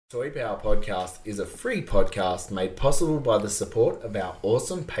Toy Power Podcast is a free podcast made possible by the support of our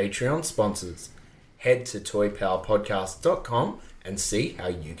awesome Patreon sponsors. Head to toypowerpodcast.com and see how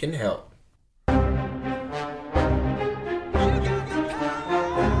you can help.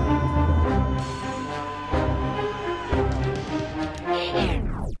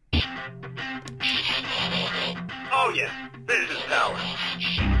 Oh yeah, this is power.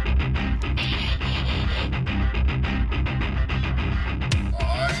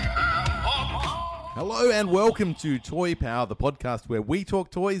 Hello and welcome to Toy Power, the podcast where we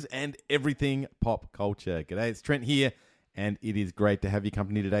talk toys and everything pop culture. G'day, it's Trent here, and it is great to have your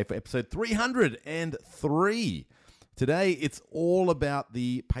company today for episode 303. Today, it's all about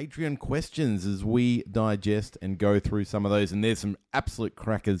the Patreon questions as we digest and go through some of those, and there's some absolute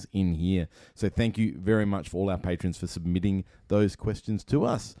crackers in here. So thank you very much for all our patrons for submitting those questions to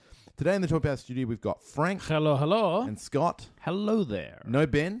us. Today in the Toy Power studio, we've got Frank. Hello, hello. And Scott. Hello there. No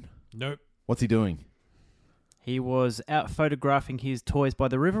Ben? Nope. What's he doing? He was out photographing his toys by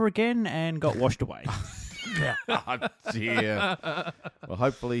the river again and got washed away. Oh, dear. Well,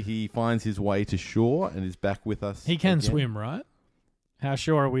 hopefully he finds his way to shore and is back with us. He can again. swim, right? How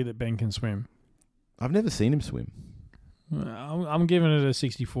sure are we that Ben can swim? I've never seen him swim. I'm giving it a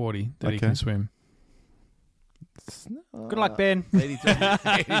 60-40 that he Okay. can swim. Good luck, Ben.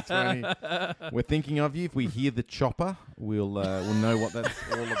 80-20. We're thinking of you. If we hear the chopper, we'll know what that's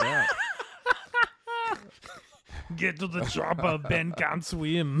all about. Get to the chopper. Ben can't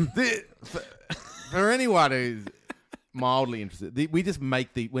swim. For anyone who's mildly interested, we just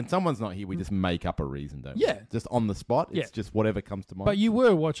make when someone's not here, we just make up a reason, don't we? Yeah. Just on the spot. It's Yeah. just whatever comes to mind. But you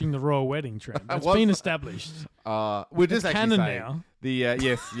were watching the royal wedding, Trent. It's was. been established. We're just It's actually canon saying now.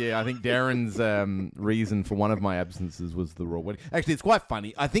 I think Darren's reason for one of my absences was the royal wedding. Actually, it's quite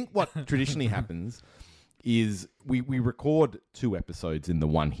funny. I think what traditionally happens is we record 2 episodes in the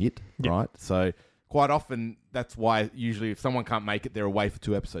one hit, right? So quite often that's why usually if someone can't make it, they're away for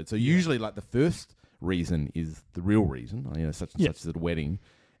 2 episodes. So usually like the first reason is the real reason, such and such as a wedding,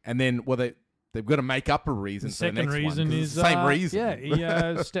 and then they've got to make up a reason. The for the second next reason one, 'cause is it's the same reason. Yeah,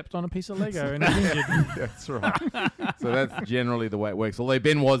 he stepped on a piece of Lego and he's injured. That's right. So that's generally the way it works. Although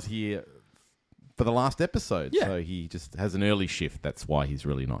Ben was here for the last episode, so he just has an early shift. That's why he's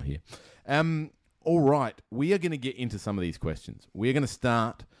really not here. All right, we are going to get into some of these questions. We're going to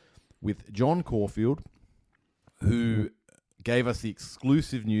start with John Caulfield, who gave us the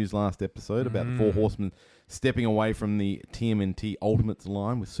exclusive news last episode about the Four Horsemen stepping away from the TMNT Ultimates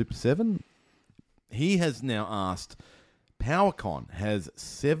line with Super 7. He has now asked, PowerCon has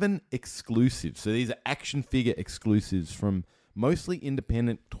 7 exclusives. So these are action figure exclusives from mostly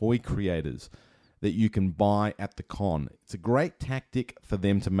independent toy creators that you can buy at the con. It's a great tactic for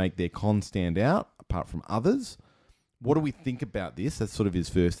them to make their con stand out, apart from others. What do we think about this? That's sort of his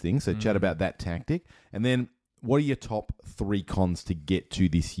first thing. So chat about that tactic. And then what are your top 3 cons to get to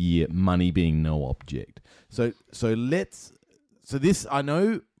this year, money being no object? So this, I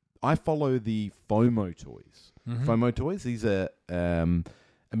know I follow the FOMO toys. FOMO toys, these are Emiliano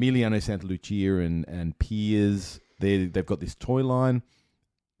Santalucia and Piers. They've got this toy line,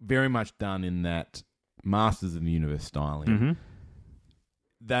 very much done in that Masters of the Universe styling.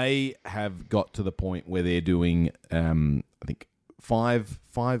 They have got to the point where they're doing, I think,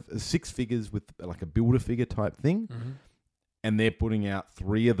 6 figures with like a builder figure type thing, and they're putting out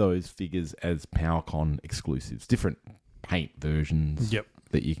 3 of those figures as PowerCon exclusives, different paint versions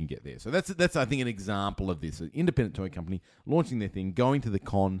that you can get there. So that's I think an example of this: an independent toy company launching their thing, going to the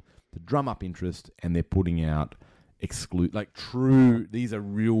con to drum up interest, and they're putting out true. These are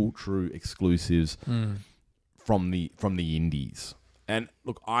real, true exclusives from the indies. And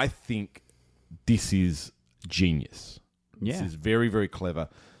look, I think this is genius. Yeah. This is very, very clever.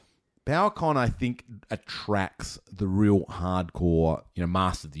 PowerCon, I think, attracts the real hardcore,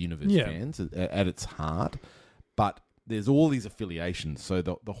 Master of the Universe fans at its heart. But there's all these affiliations. So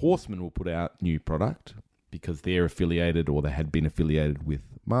the Horsemen will put out new product because they're affiliated or they had been affiliated with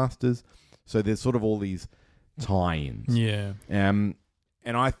Masters. So there's sort of all these tie-ins. Yeah.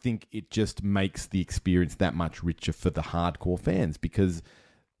 And I think it just makes the experience that much richer for the hardcore fans because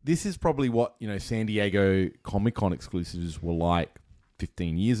this is probably what, San Diego Comic-Con exclusives were like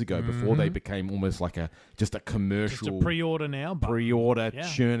 15 years ago before they became almost like just a commercial. Just a pre-order now. Pre-order,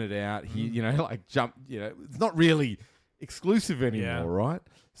 churn it out. It's not really exclusive anymore, right?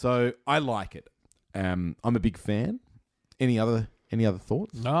 So I like it. I'm a big fan. Any other Any other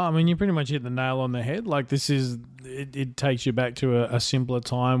thoughts? No, I mean, you pretty much hit the nail on the head. Like, this is, it takes you back to a simpler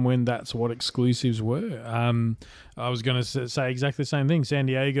time when that's what exclusives were. I was going to say exactly the same thing. San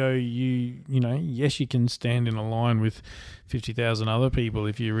Diego, you know, yes, you can stand in a line with 50,000 other people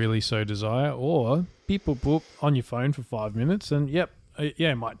if you really so desire, or people book on your phone for 5 minutes and,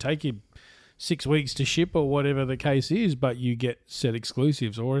 it might take you 6 weeks to ship or whatever the case is, but you get set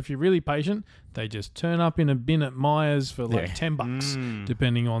exclusives. Or if you're really patient, they just turn up in a bin at Myers for like $10,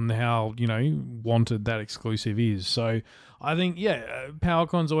 depending on how, wanted that exclusive is. So I think,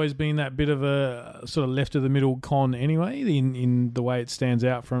 PowerCon's always been that bit of a sort of left of the middle con anyway, in the way it stands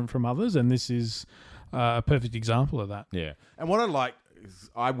out from others. And this is a perfect example of that. Yeah. And what I like is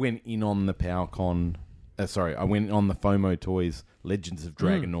I went in on the PowerCon, I went on the FOMO Toys Legends of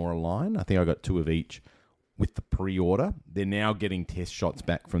Dragonora line. I think I got 2 of each with the pre-order. They're now getting test shots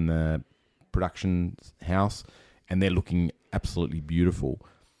back from the production house, and they're looking absolutely beautiful.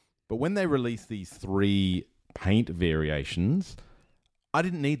 But when they released these 3 paint variations, I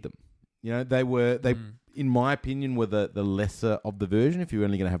didn't need them. They in my opinion, were the lesser of the version. If you're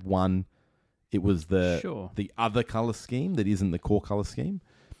only going to have one, it was the other color scheme that isn't the core color scheme.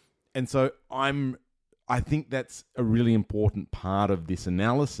 And so I think that's a really important part of this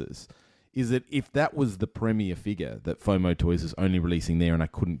analysis, is that if that was the premier figure that FOMO Toys is only releasing there and I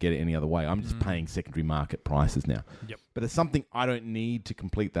couldn't get it any other way, I'm just paying secondary market prices now. Yep. But it's something I don't need to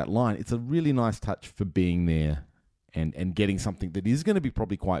complete that line. It's a really nice touch for being there and getting something that is going to be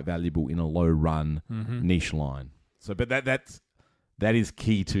probably quite valuable in a low-run niche line. So, but that is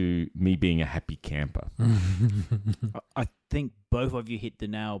key to me being a happy camper. I think both of you hit the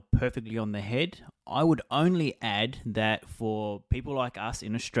nail perfectly on the head. I would only add that for people like us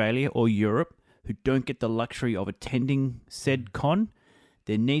in Australia or Europe who don't get the luxury of attending said con,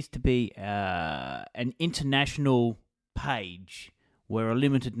 there needs to be an international page where a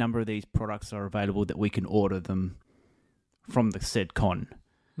limited number of these products are available that we can order them from the said con.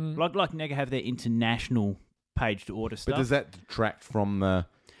 Like Nega have their international page to order stuff. But does that detract from the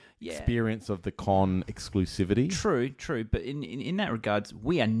experience of the con exclusivity? True. But in that regards,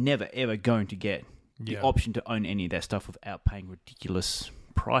 we are never, ever going to get the option to own any of that stuff without paying ridiculous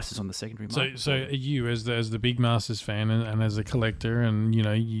prices on the secondary market. So you, as the Big Masters fan and as a collector, and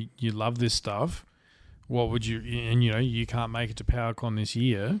you love this stuff, what would you? And you can't make it to PowerCon this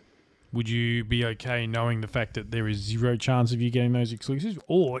year. Would you be okay knowing the fact that there is 0 chance of you getting those exclusives?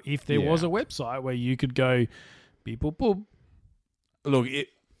 Or if there was a website where you could go, beep, boop, boop. Look, did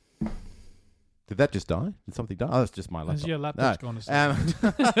that just die? Did something die? Oh, that's just my laptop. Your laptop's gone to sleep.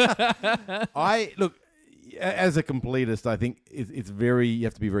 As a completist, I think it's you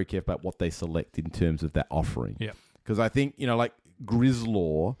have to be very careful about what they select in terms of that offering. Yeah. Because I think, like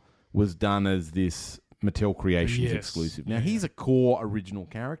Grizzlaw was done as this Mattel Creations exclusive. Now, he's a core original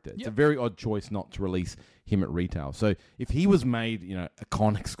character. It's a very odd choice not to release him at retail. So if he was made, a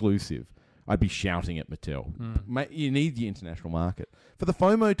con exclusive, I'd be shouting at Mattel. You need the international market. For the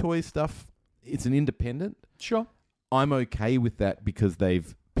FOMO Toys stuff, it's an independent. Sure. I'm okay with that because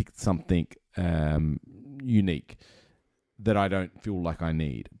they've picked something unique that I don't feel like I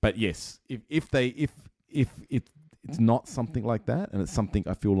need. But yes, if it's not something like that, and it's something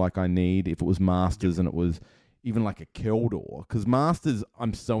I feel like I need. If it was Masters and it was even like a Keldor, because Masters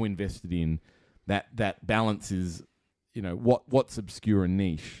I'm so invested in that balance is, what's obscure and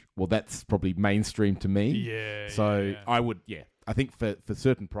niche. Well, that's probably mainstream to me. Yeah. So I would, I think for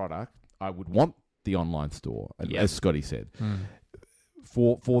certain product, I would want the online store, as Scotty said.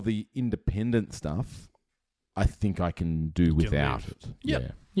 For the independent stuff, I think I can do without it.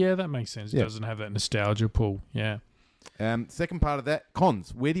 Yep. Yeah, that makes sense. It doesn't have that nostalgia pull. Yeah. Second part of that,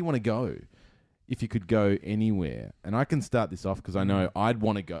 cons. Where do you want to go? If you could go anywhere, and I can start this off because I know I'd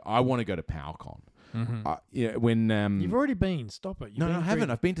want to go. I want to go to PowerCon. When you've already been. Stop it. No, I haven't.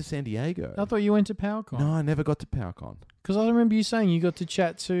 I've been to San Diego. I thought you went to PowerCon. No, I never got to PowerCon. Because I remember you saying you got to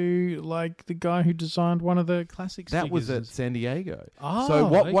chat to the guy who designed one of the classics. That was at San Diego. Oh, so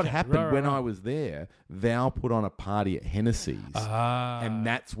what happened when I was there? Val put on a party at Hennessy's, and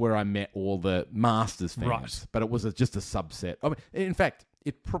that's where I met all the Masters fans. Right. But it was just a subset. I mean, in fact,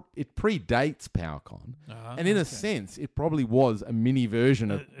 it predates PowerCon, and in a sense, it probably was a mini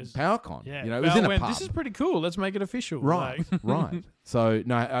version of PowerCon. Yeah, it was in a pub. This is pretty cool. Let's make it official. Right, right. So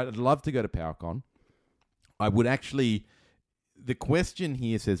no, I'd love to go to PowerCon. I would actually. The question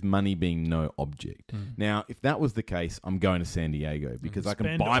here says money being no object. Now, if that was the case, I'm going to San Diego because I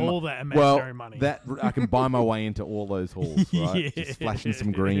can buy all that imaginary money. That I can buy my way into all those halls, right? Just flashing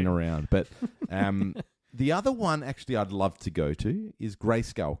some green around. But the other one, actually, I'd love to go to is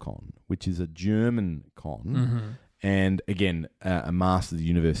Grayscale Con, which is a German con, and again, a Master of the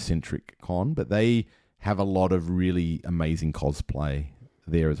Universe centric con, but they have a lot of really amazing cosplay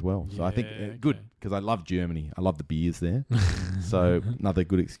there as well. So I think good, because I love Germany. I love the beers there. So another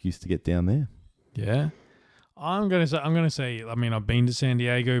good excuse to get down there. Yeah. I'm gonna say. I mean, I've been to San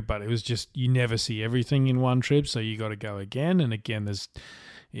Diego, but it was just you never see everything in one trip, so you got to go again and again.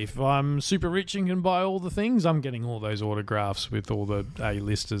 If I'm super rich and can buy all the things, I'm getting all those autographs with all the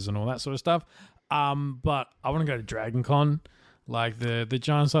A-listers and all that sort of stuff. But I want to go to Dragon Con, like the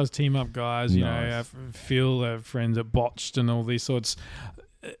Giant Size Team Up guys. You know, Phil, friends at Botched and all these sorts.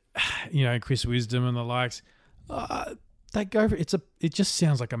 You know, Chris Wisdom and the likes. They go for it. It just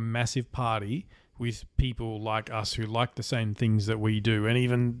sounds like a massive party with people like us who like the same things that we do. And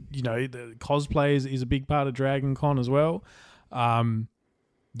even, you know, the cosplay is a big part of Dragon Con as well.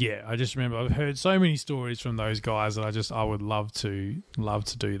 Yeah, I just remember I've heard so many stories from those guys that I would love to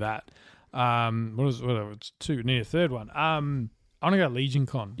do that. It's near a third one. I want to go Legion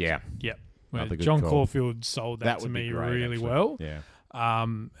Con. Yeah. Yep. Where Another good John call. Caulfield sold that to would be me great, really actually. well. Yeah.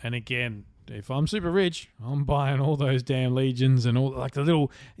 And again, if I'm super rich, I'm buying all those damn Legions and all like the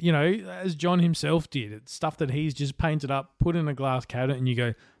little, you know, as John himself did. It's stuff that he's just painted up, put in a glass cabinet, and you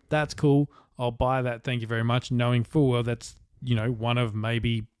go, that's cool. I'll buy that. Thank you very much. Knowing full well that's, you know, one of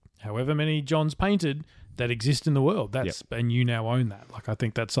maybe however many Johns painted that exist in the world. And you now own that. Like, I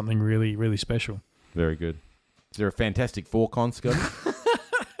think that's something really, really special. Very good. Is there a Fantastic Four con, Scotty?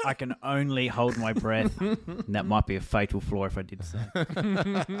 I can only hold my breath. And that might be a fatal flaw if I did so.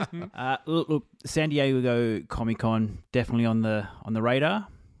 Look, San Diego Comic-Con, definitely on the radar.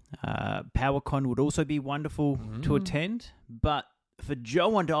 PowerCon would also be wonderful to attend. But for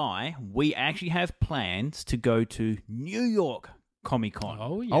Joe and I, we actually have plans to go to New York Comic-Con.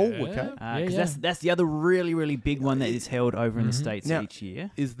 Oh, yeah. Oh, okay. Because that's the other really, really big one that is held over in the States Now, each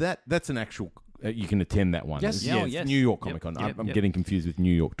year. Is that's an actual... you can attend that one. Yes. It's Yes. New York Comic Con. Yep. I'm getting confused with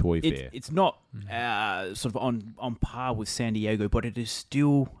New York Toy Fair. It's not sort of on par with San Diego, but it is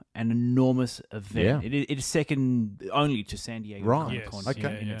still an enormous event. Yeah. It is second only to San Diego Right. Comic-Con Yes.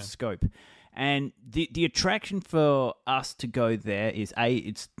 Okay. in its scope. And the attraction for us to go there is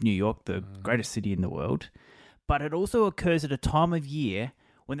it's New York, the greatest city in the world, but it also occurs at a time of year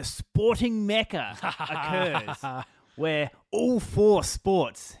when the sporting mecca occurs. Where all four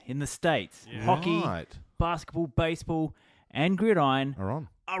sports in the States, hockey, Right. basketball, baseball, and gridiron,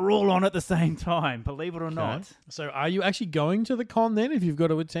 are all on at the same time, believe it or not. So are you actually going to the con then if you've got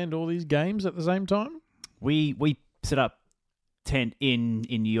to attend all these games at the same time? We set up tent in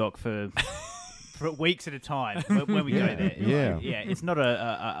New York for weeks at a time when we go there. Yeah. It's not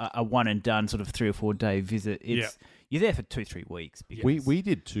a one and done sort of 3 or 4 day visit. You're there for 2-3 weeks. We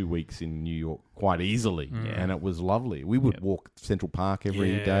did 2 weeks in New York quite easily, and it was lovely. We would walk Central Park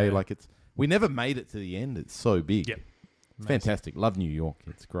every day. Like we never made it to the end. It's so big. Yep. It's fantastic. Love New York.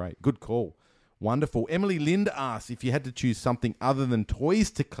 It's great. Good call. Wonderful. Emily Lind asks if you had to choose something other than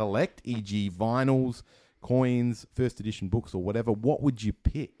toys to collect, e.g. vinyls, coins, first edition books, or whatever, what would you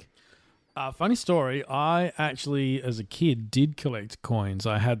pick? Funny story. I actually, as a kid, did collect coins.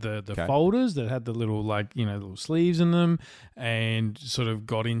 I had the folders that had the little little sleeves in them, and sort of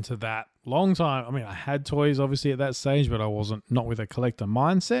got into that long time. I mean, I had toys obviously at that stage, but I wasn't not with a collector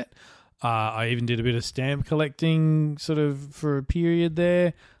mindset. I even did a bit of stamp collecting sort of for a period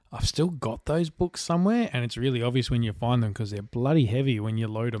there. I've still got those books somewhere, and it's really obvious when you find them because they're bloody heavy when you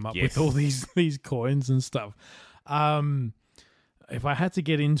load them up with all these coins and stuff. If I had to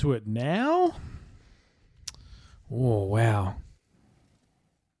get into it now, oh wow,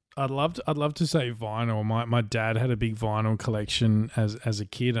 I'd love to say vinyl. My dad had a big vinyl collection as a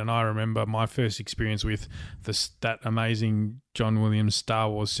kid, and I remember my first experience with that amazing John Williams Star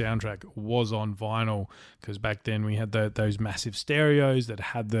Wars soundtrack was on vinyl, because back then we had those massive stereos that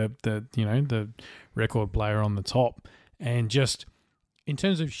had the record player on the top, and just in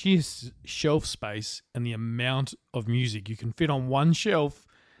terms of sheer shelf space and the amount of music you can fit on one shelf,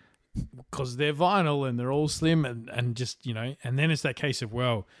 because they're vinyl and they're all slim and just, and then it's that case of,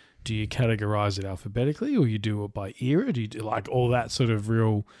 well, do you categorize it alphabetically or you do it by era? Do you do like all that sort of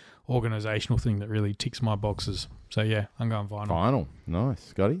real organizational thing that really ticks my boxes? So yeah, I'm going vinyl. Vinyl. Nice.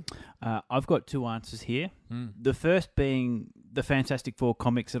 Scotty? I've got 2 answers here. The first being the Fantastic Four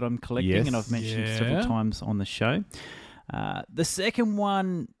comics that I'm collecting, and I've mentioned several times on the show. The second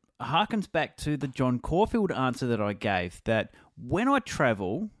one harkens back to the John Caulfield answer that I gave, that when I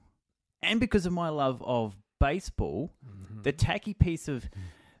travel, and because of my love of baseball, the tacky piece of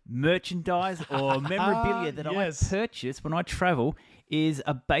merchandise or memorabilia that I purchase when I travel is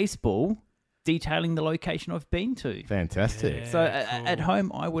a baseball detailing the location I've been to. Fantastic. Yeah. So cool. at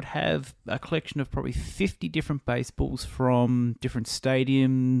home, I would have a collection of probably 50 different baseballs from different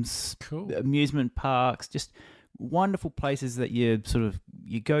stadiums, Cool. amusement parks, just wonderful places that you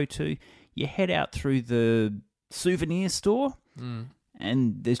go to. You head out through the souvenir store,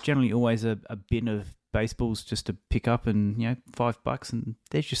 and there's generally always a bin of baseballs just to pick up, and $5, and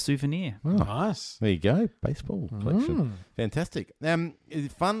there's your souvenir. Oh, Nice. there you go. Baseball collection. Fantastic.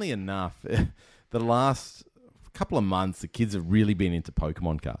 Funnily enough, the last couple of months, the kids have really been into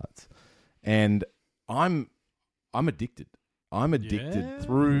Pokemon cards, and I'm addicted. I'm addicted Yeah.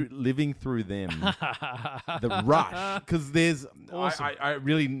 through living through them. The rush, because there's Awesome. I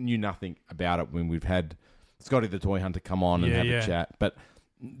really knew nothing about it when we've had Scotty the Toy Hunter come on and have a chat, but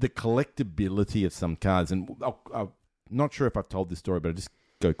the collectability of some cards, and I'm not sure if I've told this story, but I'll just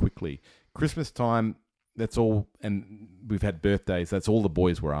go quickly. Christmas time, that's all, and we've had birthdays, that's all the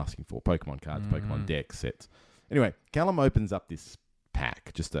boys were asking for, Pokemon cards, Pokemon decks, sets. Anyway, Callum opens up this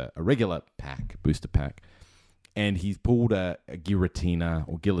pack, just a regular pack, booster pack, and he's pulled a Giratina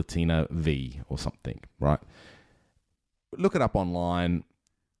or Guillotina V or something, right? Look it up online,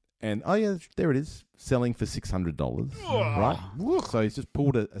 and oh yeah, there it is, selling for $600, right? So he's just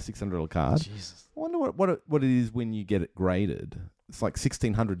pulled a $600 card. Jesus. I wonder what it is when you get it graded. It's like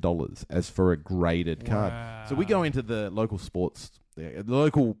 $1,600 as for a graded card. So we go into the local the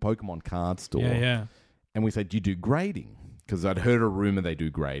local Pokemon card store, and we say, "Do you do grading?" Because I'd heard a rumor they do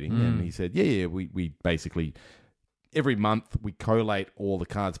grading, and he said, "Yeah, we basically." Every month, we collate all the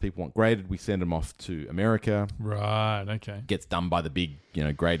cards people want graded. We send them off to America. Right, okay. Gets done by the big,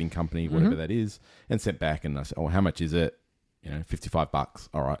 grading company, whatever that is, and sent back. And I said, "Oh, how much is it? $55.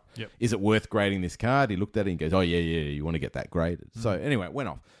 All right. Yep. Is it worth grading this card?" He looked at it and goes, "Oh, yeah, you want to get that graded." So anyway, it went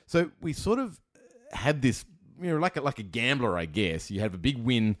off. So we sort of had this, like a gambler, I guess. You have a big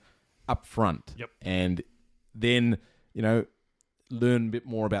win up front. Yep. And then, learn a bit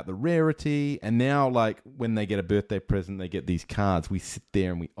more about the rarity, and now like when they get a birthday present, they get these cards, we sit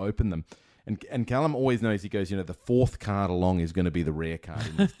there and we open them, and Callum always knows, he goes, the fourth card along is going to be the rare card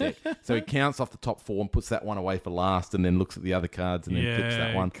in this deck. So he counts off the top four and puts that one away for last, and then looks at the other cards and then picks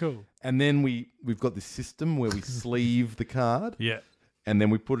that one. Cool. And then we've got this system where we sleeve the card, Yeah. and then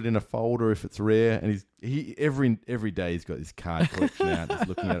we put it in a folder if it's rare. And he every day he's got this card collection out, just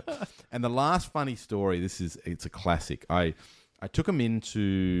looking at it. And the last funny story, it's a classic. I took him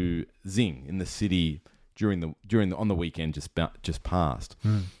into Zing in the city on the weekend just past,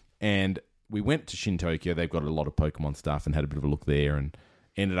 and we went to Shin Tokyo. They've got a lot of Pokemon stuff, and had a bit of a look there, and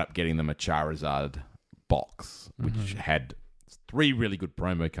ended up getting them a Charizard box, which had 3 really good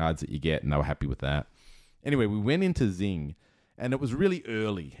promo cards that you get, and they were happy with that. Anyway, we went into Zing, and it was really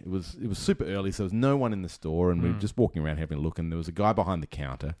early. It was super early, so there was no one in the store, and we were just walking around having a look, and there was a guy behind the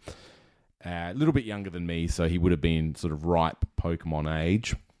counter. A little bit younger than me, so he would have been sort of ripe Pokemon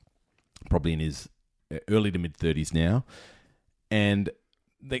age, probably in his early to mid-30s now. And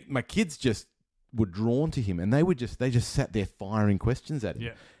my kids just were drawn to him, and they just sat there firing questions at him.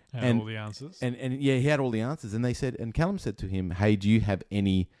 Yeah. And all the answers. And yeah, he had all the answers. And Callum said to him, "Hey, do you have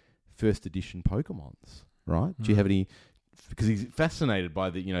any first edition Pokemons? Right? Do you have any?" Because he's fascinated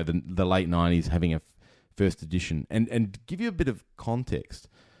by the late 90s having a first edition. And give you a bit of context.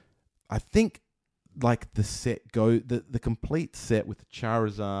 I think like the complete set with the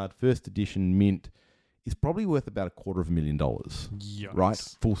Charizard first edition mint is probably worth about $250,000. Yikes. Right?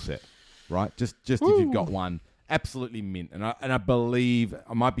 Full set. Right? Just if you've got one, absolutely mint. And I believe,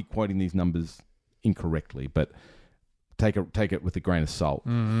 I might be quoting these numbers incorrectly, but take it with a grain of salt.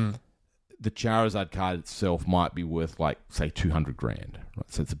 Mm-hmm. The Charizard card itself might be worth like say $200,000. Right?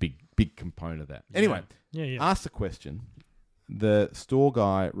 So it's a big component of that. Anyway, ask the question. The store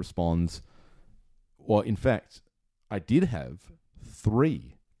guy responds, "Well, in fact, I did have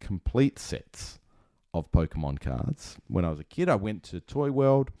 3 complete sets of Pokemon cards. When I was a kid, I went to Toy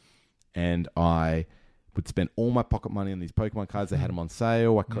World, and I would spend all my pocket money on these Pokemon cards. They had them on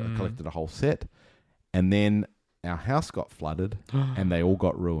sale. I collected a whole set. And then our house got flooded, and they all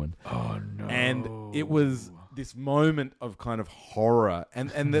got ruined." Oh, no. And it was this moment of kind of horror.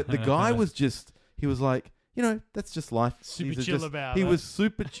 And the guy was just, he was like, that's just life. Super chill about He it. was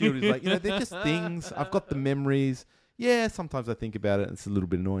super chill. He's like, they're just things. I've got the memories. Yeah, sometimes I think about it and it's a little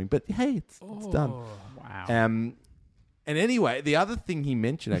bit annoying, but hey, it's done. Wow. And anyway, the other thing he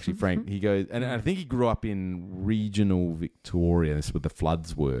mentioned, actually, Frank, he goes, and I think he grew up in regional Victoria. This is where the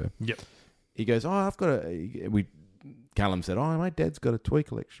floods were. Yep. He goes, Callum said, "Oh, my dad's got a toy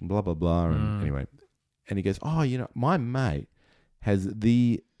collection, blah, blah, blah." And anyway, and he goes, "Oh, my mate has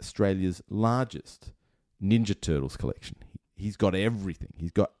Australia's largest Ninja Turtles collection. He's got everything.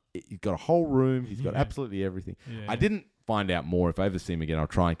 He's got He's got a whole room. He's got Yeah. absolutely everything. Yeah. I didn't find out more. If I ever see him again, I'll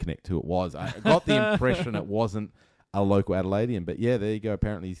try and connect who it was. I got the impression it wasn't a local Adelaidean, but yeah, there you go.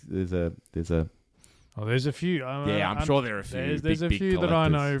 Apparently, there's a Oh, there's a few. I'm sure there are a few. There's big a few that I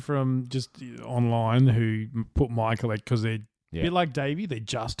know from just online who put my collection because they're a bit like Davey. They're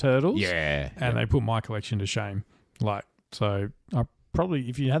just turtles. And they put my collection to shame. Like, so I probably,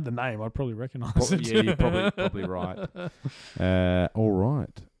 if you had the name, I'd probably recognise it. Yeah, you're probably right. All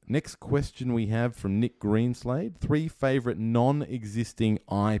right. Next question we have from Nick Greenslade. 3 favourite non-existing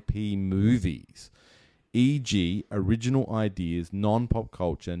IP movies, e.g. original ideas, non-pop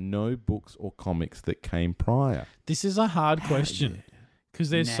culture, no books or comics that came prior. This is a hard question because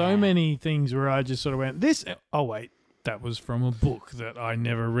there's so many things where I just sort of went, this, oh wait, that was from a book that I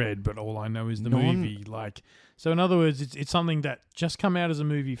never read, but all I know is the movie. Like, so in other words, it's something that just come out as a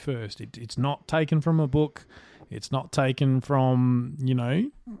movie first. It's not taken from a book. It's not taken from,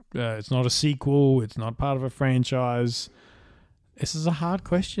 it's not a sequel. It's not part of a franchise. This is a hard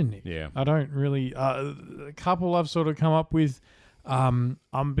question, Nick. Yeah. I don't really... a couple I've sort of come up with. I'm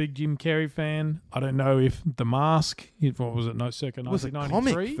a big Jim Carrey fan. I don't know if The Mask, what was it, circa 1993? It was a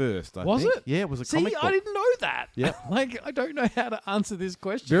comic first, I was think. it? Yeah, it was a comic book. I didn't know that. Yeah. I don't know how to answer this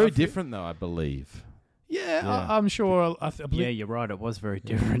question. Very different, though, I believe. Yeah. I'm sure. I Yeah, you're right. It was very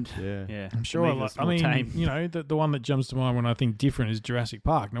different. Yeah. I'm sure. The one that jumps to mind when I think different is Jurassic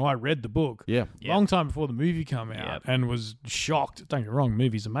Park. Now, I read the book long time before the movie came out and was shocked. Don't get me wrong, the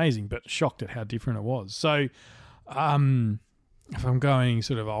movie's amazing, but shocked at how different it was. So, if I'm going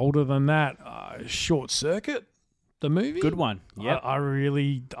sort of older than that, Short Circuit, the movie. Good one. Yeah.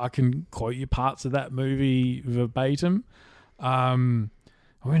 I can quote you parts of that movie verbatim.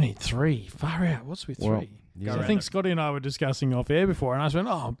 We need 3. Far out. What's with 3? Well, yeah. I think Scotty and I were discussing off air before, and I just went,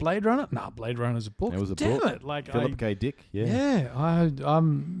 "Oh, Blade Runner? No, Blade Runner's a book. It was a Damn book. it! Like Philip K. Dick. I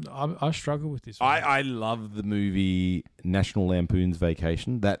struggle with this one. I love the movie National Lampoon's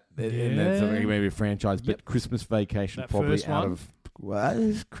Vacation. That's maybe a franchise, but Christmas Vacation That probably first out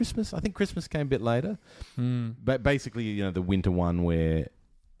one? of Christmas. I think Christmas came a bit later. But basically, the winter one where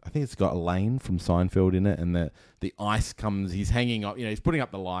I think it's got Elaine from Seinfeld in it, and the ice comes. He's hanging up. He's putting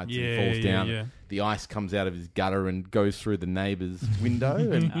up the lights and falls down. Yeah. The ice comes out of his gutter and goes through the neighbour's window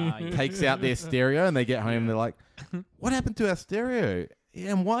and takes out their stereo. And they get home. And they're like, "What happened to our stereo?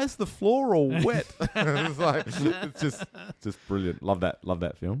 Yeah, and why is the floor all wet?" it's just brilliant. Love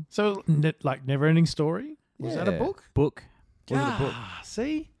that film. So, like Neverending Story, was that a book? Book. Was it a book?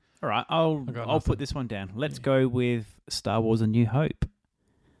 See, All right, I'll put this one down. Let's go with Star Wars: A New Hope.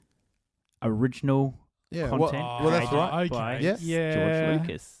 Original content. Well, that's right. By Yeah. George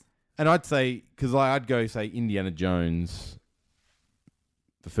Lucas. And I'd say, because I'd go say Indiana Jones,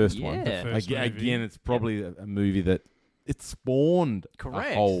 the first one. Yeah. The first movie. Again, it's probably a movie that it spawned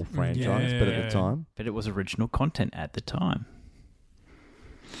Correct. a whole franchise, but at the time. But it was original content at the time.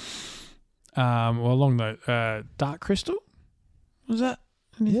 Along the Dark Crystal, was that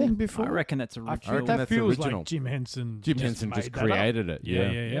anything before? I reckon that's I original. reckon that that's feels original. like Jim Henson. Jim Henson made just that up. created it.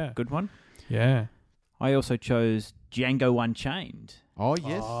 Yeah. Good one. Yeah. I also chose Django Unchained. Oh,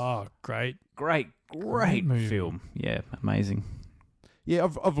 yes. Oh, great. Great movie. film. Yeah, amazing. Yeah,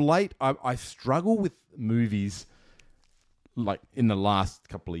 of late, I struggle with movies like in the last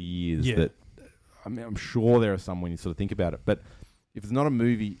couple of years that, I'm sure there are some when you sort of think about it, but if it's not a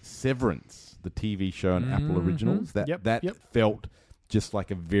movie, Severance, the TV show on Apple Originals, that felt just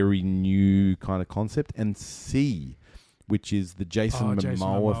like a very new kind of concept. And C, which is the Jason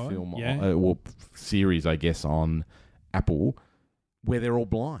Momoa film or series, I guess, on Apple, where they're all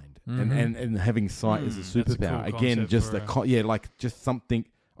blind and having sight as a superpower. Cool Again, just concept just something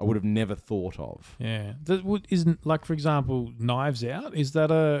I would have never thought of. Yeah, isn't like, for example, Knives Out. Is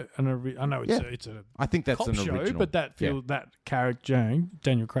that I know it's a I think that's cop an show, original, but that character,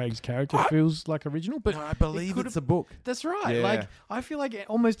 Daniel Craig's character, feels like original. But I believe it's a book. That's right. Yeah. Like, I feel like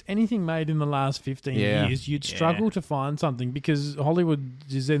almost anything made in the last 15 years, you'd struggle to find something because Hollywood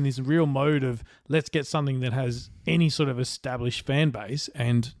is in this real mode of let's get something that has any sort of established fan base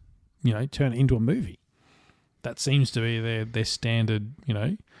and turn it into a movie. That seems to be their standard,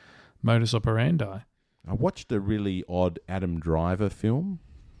 modus operandi. I watched a really odd Adam Driver film.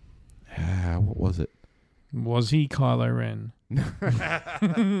 What was it? Was he Kylo Ren?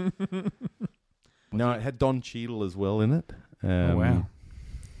 No, it had Don Cheadle as well in it. Wow.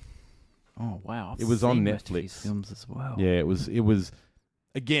 Oh wow! It was on seen most of Netflix. these films as well. Yeah, it was.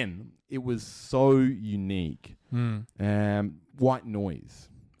 Again, it was so unique. White Noise.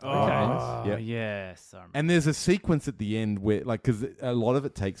 Oh, Yeah. yes. And there's a sequence at the end where, because a lot of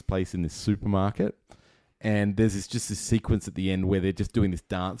it takes place in this supermarket, and there's this sequence at the end where they're just doing this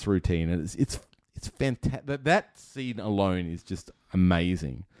dance routine, and it's fantastic. That scene alone is just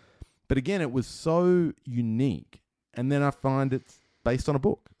amazing. But again, it was so unique, and then I find it's based on a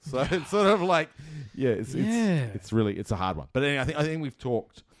book, so it's sort of like, it's a hard one. But anyway, I think we've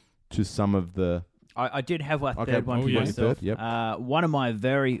talked to some of the. I did have a third one for myself. Third, yep. One of my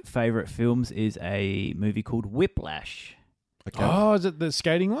very favourite films is a movie called Whiplash. Okay. Oh, is it the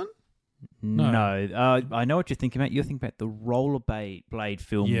skating one? No. I know what you're thinking about. You're thinking about the rollerblade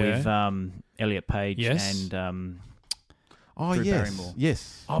film with Elliot Page and Drew Barrymore.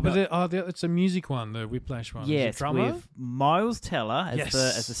 Yes. Oh, but it's a music one, the Whiplash one. Yes, drummer? with Miles Teller as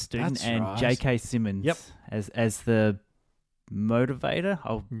a student that's and right. J.K. Simmons as the motivator.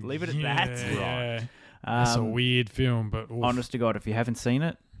 I'll leave it at that. Yeah. That's a weird film, but oof. Honest to God, if you haven't seen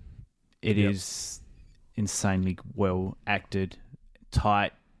it, it is insanely well acted,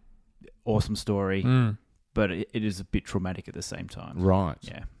 tight, awesome story, but it is a bit traumatic at the same time. Right.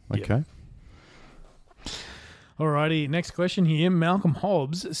 Yeah. Okay. Alrighty, next question here. Malcolm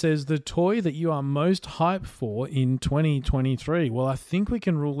Hobbs says the toy that you are most hyped for in 2023. Well, I think we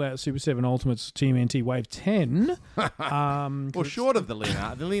can rule out Super 7 Ultimates Team NT Wave 10. Well, short of the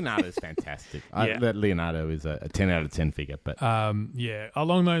Leonardo. The Leonardo is fantastic. That Leonardo is a 10 out of 10 figure. But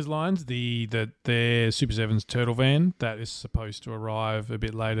along those lines, their Super 7's Turtle Van that is supposed to arrive a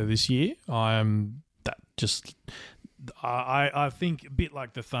bit later this year. I think a bit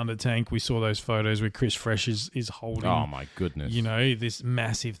like the Thunder Tank. We saw those photos where Chris Fresh is holding. Oh my goodness! This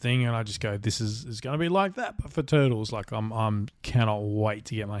massive thing, and I just go, "This is going to be like that, but for turtles." Like I'm cannot wait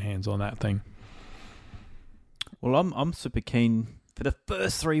to get my hands on that thing. Well, I'm super keen for the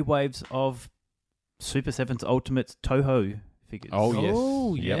first 3 waves of Super 7's Ultimates Toho figures. Oh yes,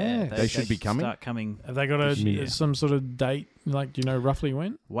 oh yeah, they should be coming. Start coming. Have they got some sort of date? Like, do you know roughly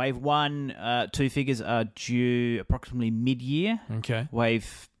when? Wave 1, 2 figures are due approximately mid-year. Okay.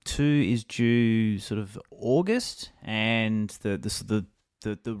 Wave 2 is due sort of August, and the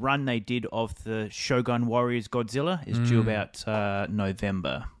run they did of the Shogun Warriors Godzilla is due about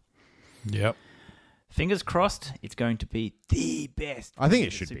November. Yep. Fingers crossed, it's going to be the best. I think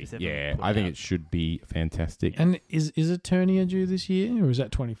it should be. Yeah, I think it should be fantastic. And is Eternia due this year, or is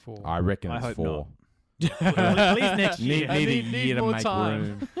that 24? I reckon it's hope 4. not. At least next year. Need a year to more make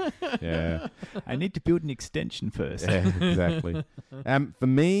time. room. Yeah, I need to build an extension first. yeah, exactly. For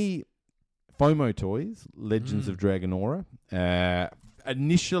me, FOMO Toys, Legends of Dragonora.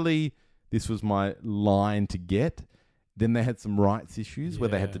 Initially, this was my line to get. Then they had some rights issues where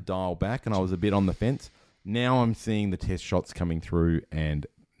they had to dial back, and I was a bit on the fence. Now I'm seeing the test shots coming through, and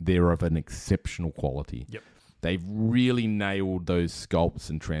they're of an exceptional quality. Yep. They've really nailed those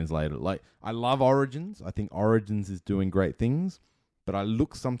sculpts and translated. Like, I love Origins. I think Origins is doing great things, but I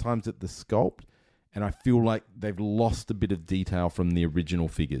look sometimes at the sculpt, and I feel like they've lost a bit of detail from the original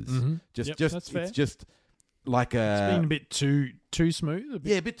figures. Mm-hmm. That's fair. It's just like it's been a bit too smooth.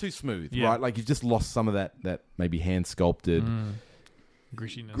 A bit too smooth, right? Like, you've just lost some of that maybe hand sculpted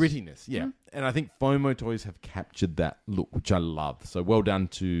grittiness. Yeah. And I think FOMO Toys have captured that look, which I love. So well done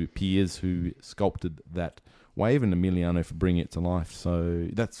to Piers, who sculpted that wave, and Emiliano for bringing it to life. So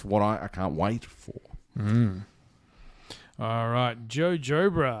that's what I can't wait for. All right, Joe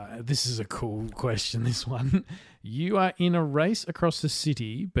Jobra. This is a cool question, this one. You are in a race across the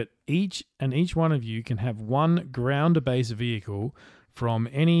city, but each one of you can have one ground-based vehicle from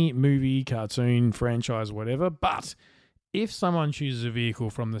any movie, cartoon, franchise, whatever. But if someone chooses a vehicle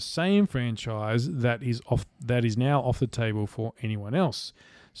from the same franchise, that is now off the table for anyone else.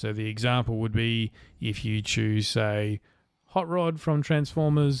 So the example would be if you choose, say, Hot Rod from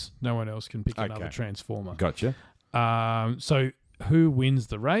Transformers, no one else can pick another Transformer. Gotcha. So who wins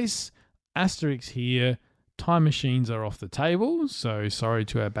the race? Asterisk here. Time machines are off the table. So sorry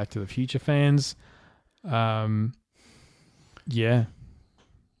to our Back to the Future fans. Yeah.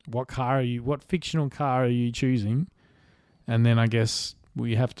 What fictional car are you choosing? And then I guess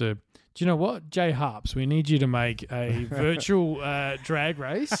we have to. Do you know what? Jay Harps, we need you to make a virtual drag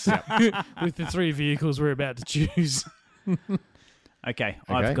race with the 3 vehicles we're about to choose. Okay,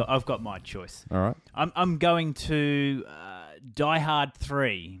 I've got my choice. All right. I'm going to Die Hard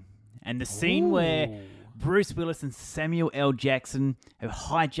 3, and the scene where Bruce Willis and Samuel L. Jackson have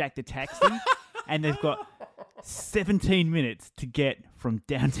hijacked a taxi, and they've got 17 minutes to get from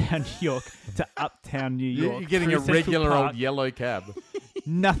downtown New York to uptown New York. You're getting through a Central regular Park. old yellow cab.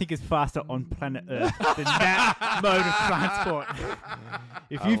 Nothing is faster on planet Earth than that mode of transport.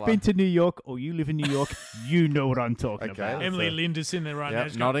 If you've been to New York or you live in New York, you know what I'm talking about. Emily Linda's in there right now.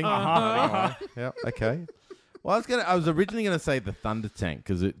 She's nodding. going, Yeah, okay. Well, I was originally going to say the Thunder Tank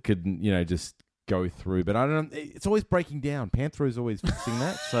because it could, just go through. But I don't. It's always breaking down. Panthro is always fixing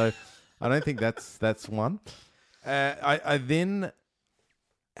that. So I don't think that's one. I then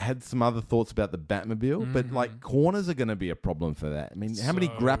had some other thoughts about the Batmobile, but like corners are going to be a problem for that. I mean, how many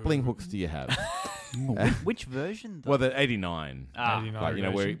grappling hooks do you have? Which version? Though? Well, the 89. 89 Like, you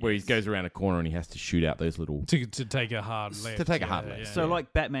know, where he goes around a corner and he has to shoot out those little... to take a hard left. To take a hard left. So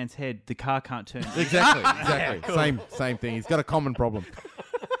like Batman's head, the car can't turn. Exactly. Same thing. He's got a common problem.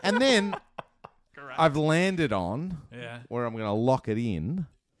 And then I've landed on where I'm going to lock it in.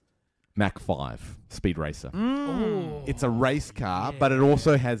 Mach 5 Speed Racer. It's a race car, but it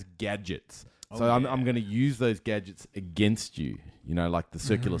also has gadgets. So I'm going to use those gadgets against you. You know, like the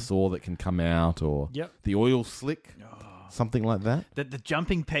circular saw that can come out, or the oil slick, something like that. The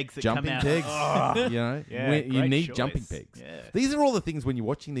jumping pegs that come out. Jumping pegs. You know, you need choice. jumping pegs. Yeah. These are all the things when you're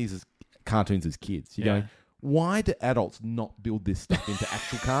watching these as cartoons as kids. You're going, why do adults not build this stuff into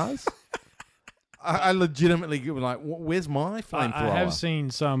actual cars? I legitimately was like, where's my flamethrower? I have seen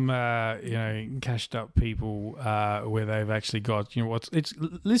some, cashed up people where they've actually got, it's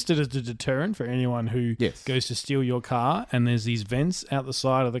listed as a deterrent for anyone who goes to steal your car, and there's these vents out the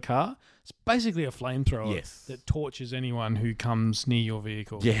side of the car. It's basically a flamethrower that torches anyone who comes near your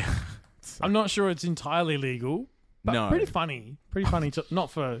vehicle. Yeah. I'm not sure it's entirely legal, but pretty funny. Not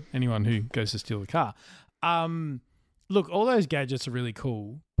for anyone who goes to steal the car. Look, all those gadgets are really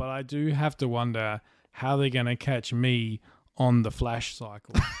cool, but I do have to wonder how they're going to catch me on the flash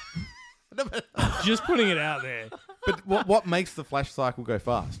cycle. Just putting it out there. But what makes the flash cycle go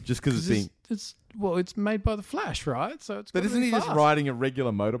fast? Just because it's made by the Flash, right? So it's. But isn't he just riding a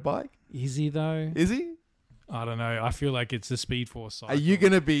regular motorbike? Is he though? Is he? I don't know. I feel like it's the Speed Force cycle. Are you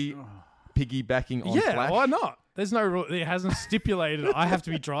going to be piggybacking on Flash? Yeah, why not? There's no rule. It hasn't stipulated I have to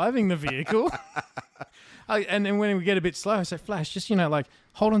be driving the vehicle. And then when we get a bit slow, I say, Flash, just,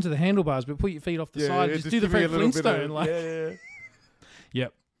 hold onto the handlebars, but put your feet off the side. Just do the Fred Flintstone.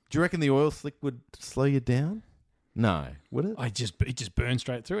 Yep. Do you reckon the oil slick would slow you down? No. Would it? It just burned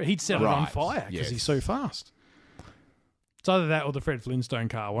straight through it. He'd set it on fire because he's so fast. It's either that or the Fred Flintstone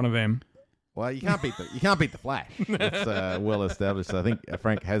car, one of them. Well, you can't beat the Flash. It's well established. So I think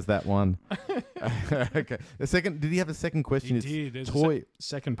Frank has that one. Okay. Did he have a second question? He did. There's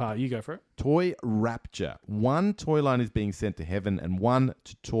second part. You go for it. Toy Rapture. One toy line is being sent to heaven and one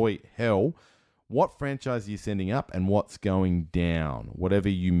to toy hell. What franchise are you sending up and what's going down? Whatever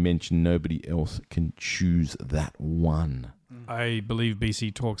you mention, nobody else can choose that one. I believe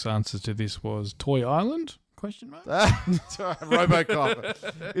BC Talk's answer to this was Toy Island? Question mark?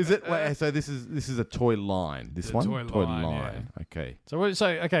 RoboCop. Is it? Wait, so this is a toy line. This one, toy line. Yeah. Okay. So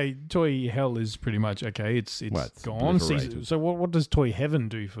Toy Hell is pretty much okay. It's gone. So what does Toy Heaven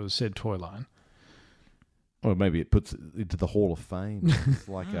do for said toy line? Well, maybe it puts it into the Hall of Fame. It's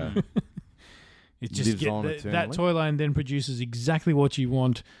like a. It just that toy line then produces exactly what you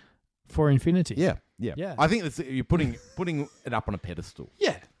want for infinity. Yeah. I think you're putting it up on a pedestal.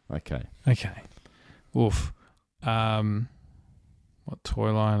 Yeah. Okay. Oof. What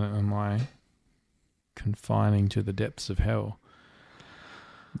toy line am I confining to the depths of hell?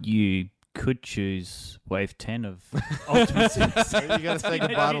 You could choose Wave 10 of Ultimate Sensei. You got to say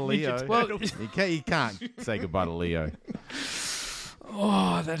goodbye to Leo. Well, you can't say goodbye to Leo.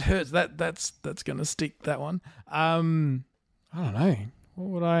 Oh, that hurts. That's going to stick, that one. I don't know. What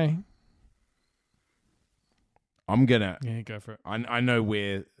would I... I'm going to... Yeah, go for it. I know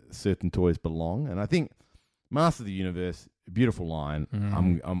where certain toys belong, and I think Master of the Universe, beautiful line.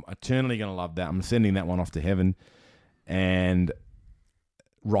 I'm eternally going to love that. I'm sending that one off to heaven. And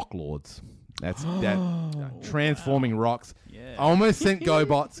Rock Lords. That's transforming rocks. Yeah. I almost sent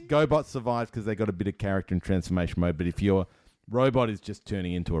GoBots. GoBots survived because they got a bit of character in transformation mode, but if your robot is just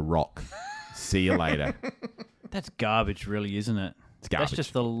turning into a rock, see you later. That's garbage, really, isn't it? It's garbage. That's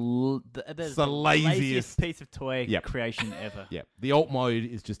just the laziest piece of toy creation ever. Yeah, the alt mode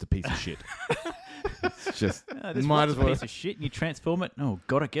is just a piece of shit. It's just this might as well. Piece of shit, and you transform it. Oh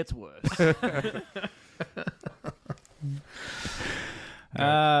God, it gets worse.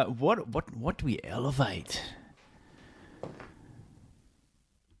 What do we elevate?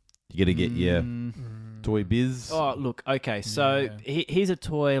 You got to get your Toy Biz. Oh, look. Okay, so here's a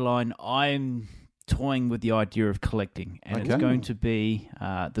toy line. I'm toying with the idea of collecting, and it's going to be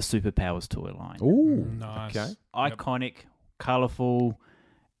the Superpowers toy line. Ooh, nice. Okay. Iconic, colourful.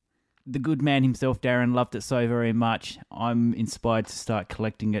 The good man himself, Darren, loved it so very much. I'm inspired to start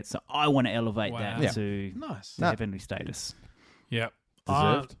collecting it, so I want to elevate that to heavenly status. Yep.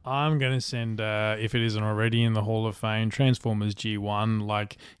 Deserved. I'm going to send, if it isn't already in the Hall of Fame, Transformers G1.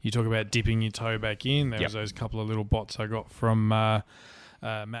 Like, you talk about dipping your toe back in. There was those couple of little bots I got from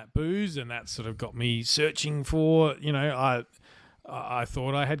Matt Booz, and that sort of got me searching for, I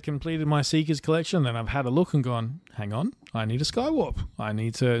thought I had completed my Seekers collection, then I've had a look and gone, hang on, I need a Skywarp. I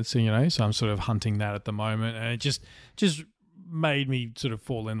need to, so I'm sort of hunting that at the moment, and it just made me sort of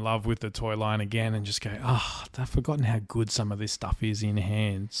fall in love with the toy line again and just go, I've forgotten how good some of this stuff is in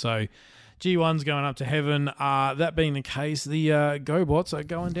hand. So G1's going up to heaven. That being the case, the GoBots are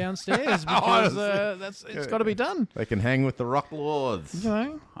going downstairs because it's got to be done. They can hang with the Rock Lords.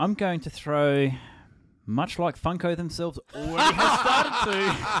 I'm going to throw, much like Funko themselves already has started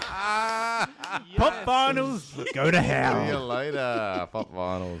to, Pop Vinyls, go to hell. See you later, Pop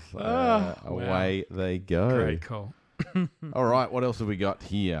Vinyls. Away they go. Great call. All right, what else have we got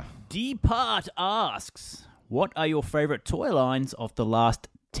here? Depart asks, what are your favourite toy lines of the last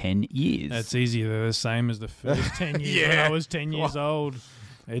 10 years? That's easy. They're the same as the first 10 years when I was 10 years old.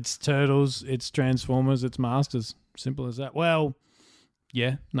 It's Turtles, it's Transformers, it's Masters. Simple as that. Well,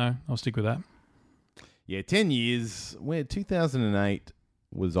 yeah, no, I'll stick with that. Yeah, 10 years. Where 2008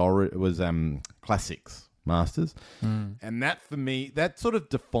 was classics, Masters. And that, for me, that sort of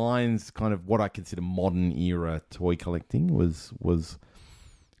defines kind of what I consider modern era toy collecting was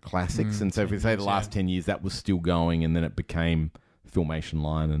classics. And so if we say the last 10 years, that was still going, and then it became Filmation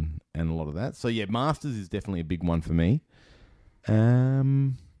line and a lot of that. So yeah, Masters is definitely a big one for me.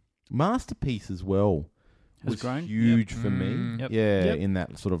 Masterpiece as well was grown. huge for me. In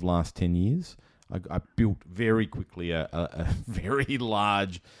that sort of last 10 years. I built very quickly a very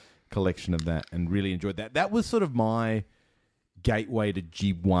large collection of that and really enjoyed that. That was sort of my gateway to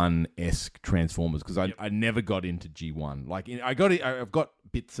G1-esque Transformers, because I never got into G1. Like I've got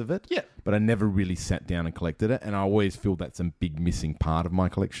bits of it, but I never really sat down and collected it, and I always feel that's a big missing part of my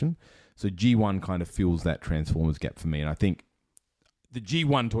collection. So G1 kind of fills that Transformers gap for me, and I think the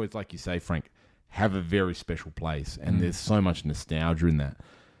G1 toys, like you say, Frank, have a very special place, and there's so much nostalgia in that.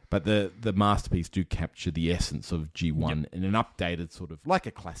 But the Masterpiece do capture the essence of G1 in an updated sort of, like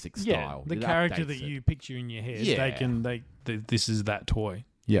a classic style. The character that you picture in your head, this is that toy.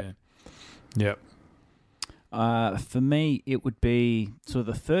 Yep. For me, it would be sort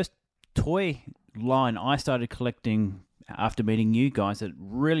of the first toy line I started collecting after meeting you guys that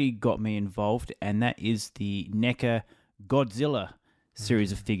really got me involved, and that is the NECA Godzilla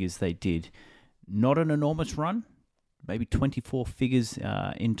series of figures they did. Not an enormous run, maybe 24 figures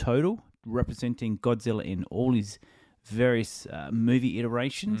in total, representing Godzilla in all his various movie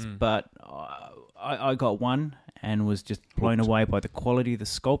iterations, but I got one and was just blown away by the quality of the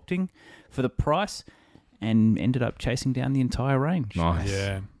sculpting for the price, and ended up chasing down the entire range.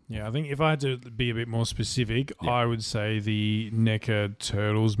 Nice. Yeah, I think if I had to be a bit more specific, I would say the NECA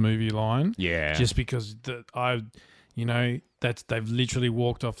Turtles movie line. Yeah. Just because they've literally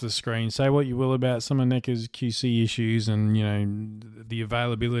walked off the screen. Say what you will about some of NECA's QC issues and, the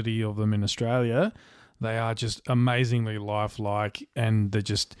availability of them in Australia, they are just amazingly lifelike, and they're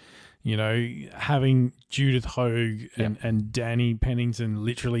just, having Judith Hogue and Danny Pennington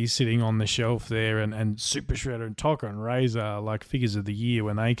literally sitting on the shelf there, and Super Shredder and Tokka and Razor, like figures of the year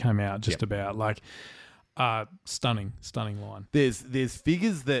when they came out, just about like stunning line. There's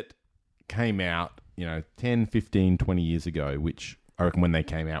figures that came out 10, 15, 20 years ago, which I reckon when they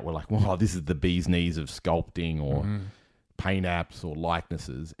came out were like, wow, this is the bee's knees of sculpting or paint apps or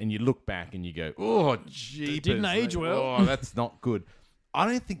likenesses. And you look back and you go, oh, jeepers. It didn't age well. Oh, that's not good. I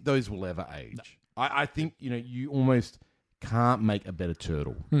don't think those will ever age. No. I think, you almost can't make a better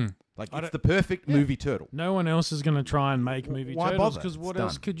turtle. Like, it's the perfect movie turtle. No one else is going to try and make movie Why turtles, bother? because what It's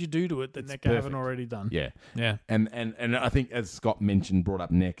else done. could you do to it that NECA haven't already done? Yeah. Yeah. And I think, as Scott brought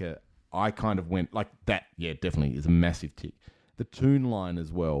up NECA, I kind of went like that. Yeah, definitely is a massive tick. The Toon line as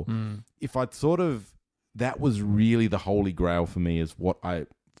well. If I'd that was really the holy grail for me, is what I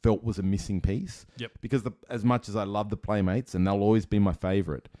felt was a missing piece. Yep. Because as much as I love the Playmates, and they'll always be my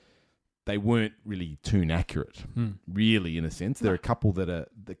favourite, they weren't really Toon accurate, really, in a sense. There are a couple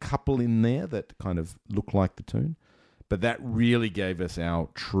in there that kind of look like the Toon, but that really gave us our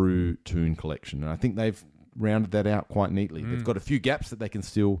true Toon collection. And I think they've rounded that out quite neatly. They've got a few gaps that they can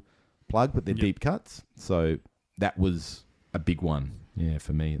still plug, but they're deep cuts. So that was a big one,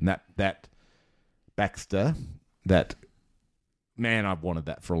 for me. And that Baxter, I've wanted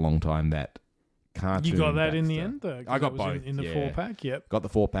that for a long time. That cartoon. You got that Baxter. in the end, though? I got was both in the 4-pack. Yep. Got the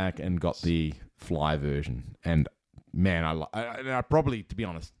 4-pack and got the Fly version. And man, I probably, to be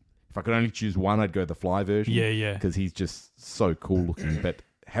honest, if I could only choose one, I'd go the Fly version. Yeah. Because he's just so cool looking. But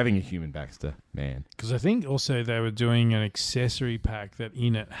having a human Baxter, man. Because I think also they were doing an accessory pack that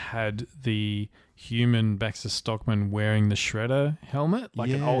in it had the human Baxter Stockman wearing the Shredder helmet, like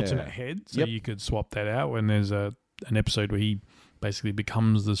an alternate head. So you could swap that out when there's an episode where he basically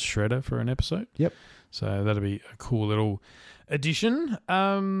becomes the Shredder for an episode. Yep. So that'll be a cool little addition.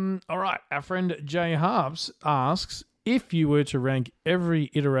 All right. Our friend Jay Harps asks, if you were to rank every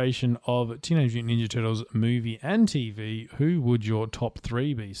iteration of Teenage Mutant Ninja Turtles movie and TV, who would your top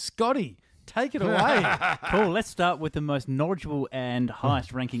 3 be? Scotty, take it away. Cool. Let's start with the most knowledgeable and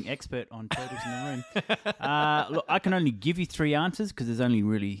highest-ranking expert on Turtles in the room. Look, I can only give you 3 answers because there's only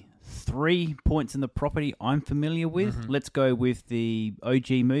really 3 points in the property I'm familiar with. Let's go with the OG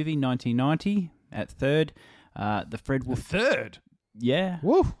movie, 1990, at third. The Fred Wolf. Third? Yeah.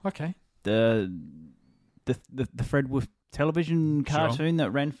 Woo, okay. The Fred Wolf television cartoon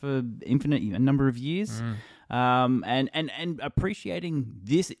that ran for a number of years. And appreciating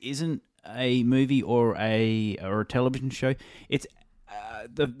this isn't a movie or a television show. It's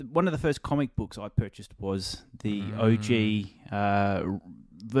one of the first comic books I purchased was the OG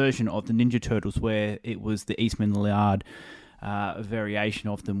version of the Ninja Turtles, where it was the Eastman Laird variation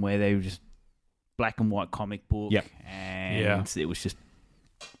of them, where they were just black and white comic book, and it was just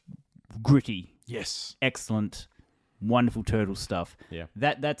gritty, excellent, wonderful turtle stuff. Yeah,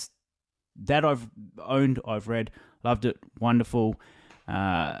 that I've owned, I've read, loved it, wonderful.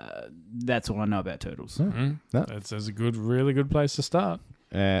 That's all I know about Turtles. No. That's a really good place to start.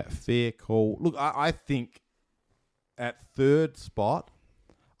 Fair call. Look, I think at third spot,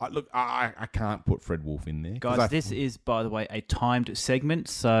 I can't put Fred Wolf in there. Guys, this is, by the way, a timed segment,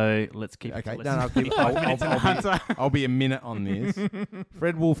 so let's keep it. Okay, I'll be a minute on this.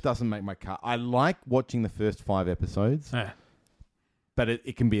 Fred Wolf doesn't make my cut. I like watching the first 5 episodes. But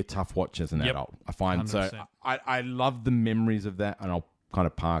it can be a tough watch as an adult, I find. 100%. So I love the memories of that, and I'll kind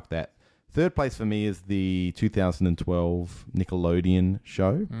of park that. Third place for me is the 2012 Nickelodeon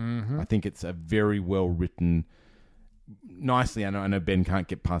show. I think it's a very well-written, nicely. I know Ben can't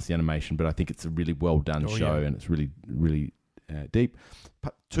get past the animation, but I think it's a really well-done show, and it's really, really deep.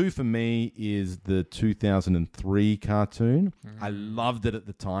 2 for me is the 2003 cartoon. I loved it at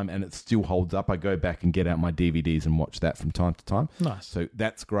the time, and it still holds up. I go back and get out my DVDs and watch that from time to time. Nice. So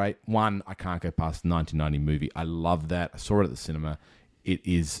that's great. 1, I can't go past the 1990 movie. I love that. I saw it at the cinema. It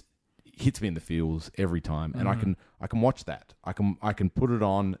hits me in the feels every time, and I can watch that. I can put it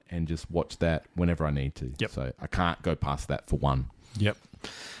on and just watch that whenever I need to. Yep. So I can't go past that for 1. Yep.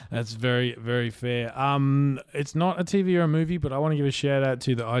 That's very, very fair. It's not a TV or a movie, but I want to give a shout out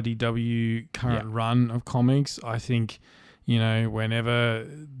to the IDW current run of comics. I think, whenever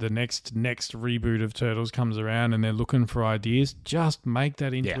the next reboot of Turtles comes around and they're looking for ideas, just make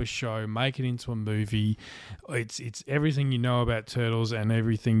that into a show, make it into a movie. It's everything you know about Turtles and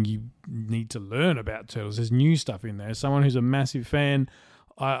everything you need to learn about Turtles. There's new stuff in there. Someone who's a massive fan,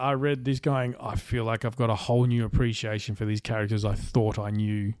 I read this going, I feel like I've got a whole new appreciation for these characters I thought I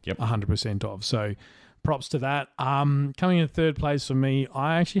knew 100% of. So props to that. Coming in third place for me,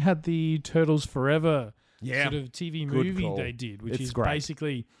 I actually had the Turtles Forever sort of TV movie they did, which is great.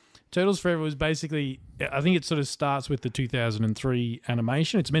 Basically, Turtles Forever was basically, I think it sort of starts with the 2003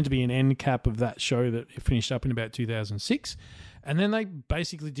 animation. It's meant to be an end cap of that show that it finished up in about 2006. And then they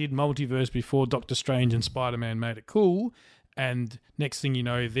basically did multiverse before Doctor Strange and Spider-Man made it cool. And next thing you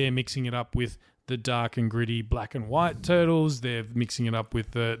know, they're mixing it up with the dark and gritty black and white Turtles. They're mixing it up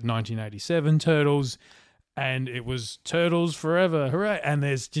with the 1987 Turtles. And it was Turtles Forever. Hooray. And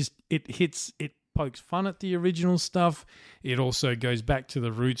there's just, it pokes fun at the original stuff. It also goes back to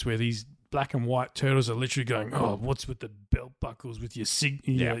the roots where these black and white Turtles are literally going, oh, what's with the belt buckles with your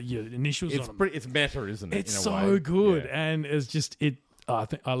initials on them? It's meta, isn't it? It's so good. Yeah. And it's just,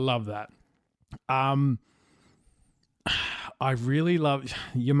 I love that. I really love...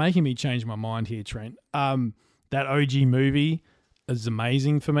 You're making me change my mind here, Trent. That OG movie is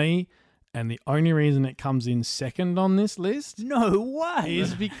amazing for me, and the only reason it comes in second on this list... No way!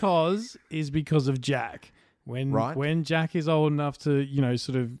 ...is because of Jack. When Jack is old enough to,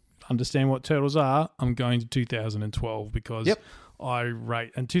 sort of understand what Turtles are, I'm going to 2012 because I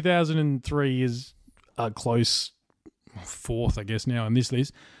rate... And 2003 is a close fourth, I guess, now on this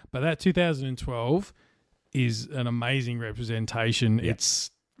list. But that 2012... is an amazing representation. Yep.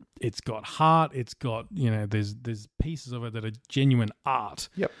 It's got heart. It's got, there's pieces of it that are genuine art.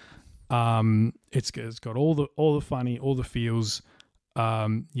 Yep. It's got all the funny, all the feels. I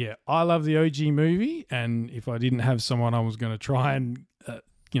love the OG movie, and if I didn't have someone I was going to try and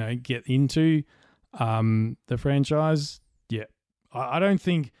get into the franchise, I don't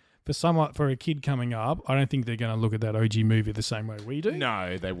think for a kid coming up, I don't think they're going to look at that OG movie the same way we do.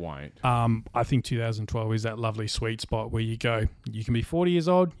 No, they won't. I think 2012 is that lovely sweet spot where you go, you can be 40 years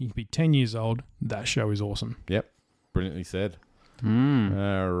old, you can be 10 years old. That show is awesome. Yep. Brilliantly said.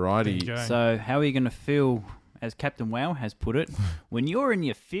 Alrighty. So how are you going to feel as Captain Wow has put it, when you're in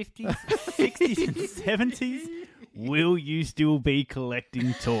your 50s, 60s, and 70s, will you still be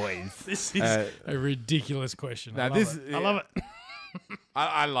collecting toys? This is a ridiculous question. I love it.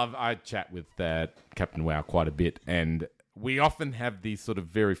 I chat with Captain Wow quite a bit, and we often have these sort of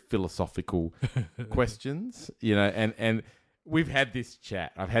very philosophical questions, and we've had this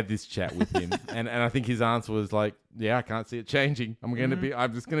chat. I've had this chat with him, and I think his answer was like, "Yeah, I can't see it changing.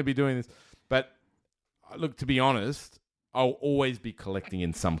 I'm just going to be doing this." But look, to be honest, I'll always be collecting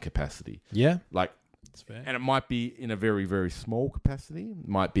in some capacity. Yeah, like, that's fair. And it might be in a very, very small capacity. It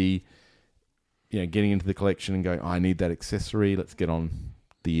might be, getting into the collection and going, I need that accessory. Let's get on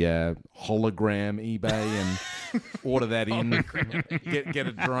the hologram eBay and order that in. get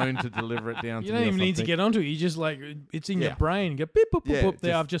a drone to deliver it down to me. You don't even need to get onto it. You just it's in your brain. You go beep, boop, boop, boop.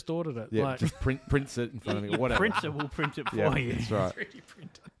 There, I've just ordered it. Yeah, just prints it in front of me. Whatever. Printer will print it for you. That's right. 3D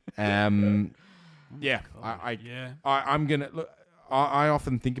printer. I'm gonna look. I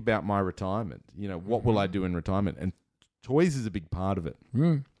often think about my retirement. What will I do in retirement? And toys is a big part of it.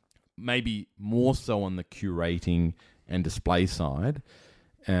 Maybe more so on the curating and display side,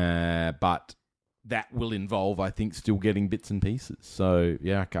 but that will involve, I think, still getting bits and pieces. So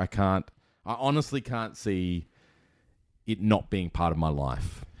yeah, I honestly can't see it not being part of my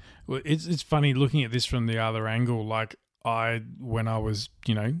life. Well, it's funny looking at this from the other angle. Like when I was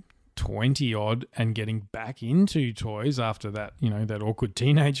 20 odd and getting back into toys after that, that awkward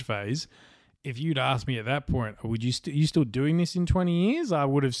teenage phase. If you'd asked me at that point, would you still doing this in 20 years? I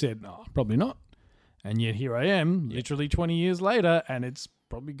would have said, no, probably not. And yet here I am, literally 20 years later, and it's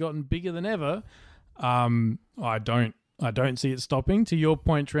probably gotten bigger than ever. I don't see it stopping. To your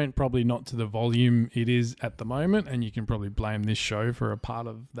point, Trent, probably not to the volume it is at the moment, and you can probably blame this show for a part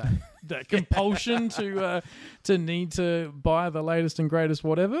of that compulsion to need to buy the latest and greatest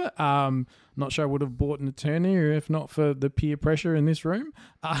whatever. Not sure I would have bought an attorney if not for the peer pressure in this room.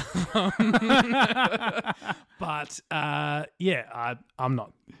 But I'm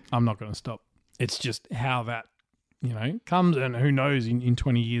not going to stop. It's just how that comes, and who knows in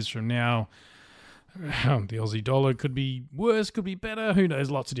 20 years from now. The Aussie dollar could be worse, could be better. Who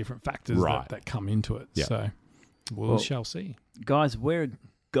knows? Lots of different factors that come into it. Yeah. So we shall see. Guys, we're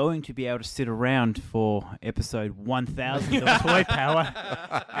going to be able to sit around for episode 1000 of Toy Power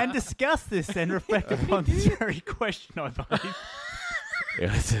and discuss this and reflect upon this very question, I believe.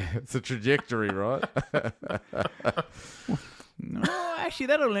 Yeah, it's a trajectory, right? No, actually,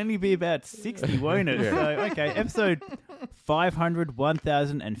 that'll only be about 60, won't it? Yeah. So, okay, episode 500,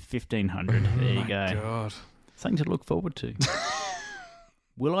 1000, and 1500. There you go. God. Something to look forward to.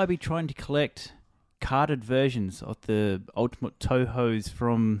 Will I be trying to collect carded versions of the Ultimate Tohos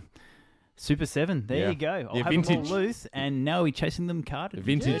from Super 7? There you go. I'll have them all loose, and now we're chasing them carded.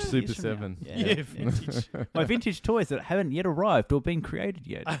 Vintage Super 7. Yeah, vintage. My vintage toys that haven't yet arrived or been created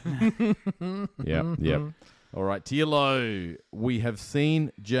yet. Yep. All right, tier low. We have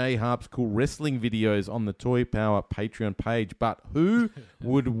seen Jay Harp's cool wrestling videos on the Toy Power Patreon page, but who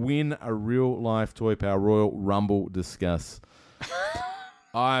would win a real-life Toy Power Royal Rumble? Discuss.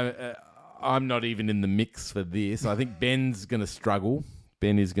 I'm not even in the mix for this. I think Ben's going to struggle.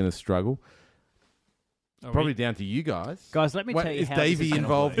 Ben is going to struggle. Probably down to you guys. Guys, let me tell you is how Davey this is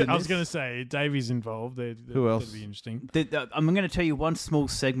involved in this? I was going to say, Davey's involved. Who else? That'd be interesting. I'm going to tell you one small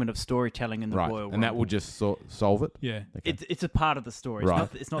segment of storytelling in the Royal Rumble. And that will just solve it? Yeah. Okay. It's a part of the story. Right.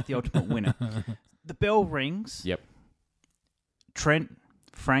 It's not the ultimate winner. The bell rings. Yep. Trent,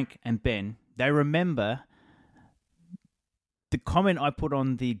 Frank, and Ben, they remember the comment I put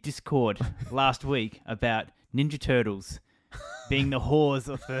on the Discord last week about Ninja Turtles being the whores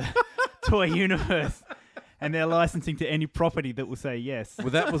of the toy universe. And they're licensing to any property that will say yes. Well,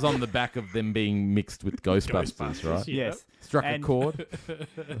 that was on the back of them being mixed with Ghostbusters, right? Yes. Struck a chord.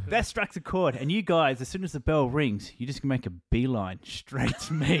 That strikes a chord. And you guys, as soon as the bell rings, you just make a beeline straight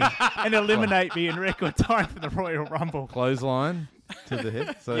to me and eliminate me in record time for the Royal Rumble. Clothesline to the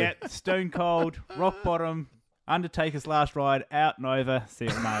head. So. Yeah, Stone Cold, rock bottom, Undertaker's last ride, out and over. See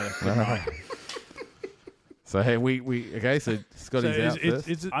you later. Good night. So, hey, so Scotty's out first.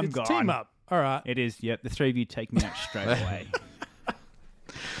 It's I'm gone. Team up. All right. It is, yep. The three of you take me out straight away.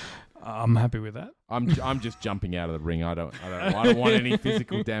 I'm happy with that. I'm just jumping out of the ring. I don't want any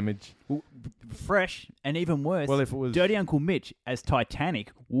physical damage. Fresh and even worse. Well, if it was Dirty Uncle Mitch as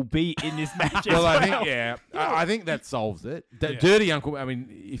Titanic will be in this match. Well, I think that solves it. Dirty Uncle. I mean,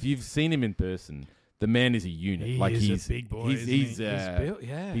 if you've seen him in person, the man is a unit. He's a big boy. He's built.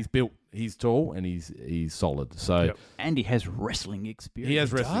 Yeah. He's built. he's tall and he's solid. So Yep. And he has wrestling experience. he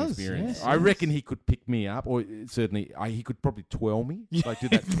has wrestling does, experience. yes, I yes. reckon he could pick me up, or certainly he could probably twirl me, like do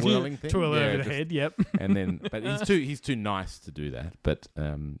that twirling thing, Twirl over the just- head. Yep. And then, but he's too nice to do that. But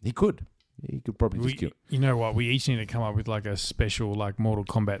he could probably just kill. You know what? We each need to come up with like a special, like Mortal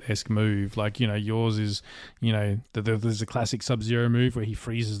Kombat-esque move. Like, yours is, there's a classic Sub-Zero move where he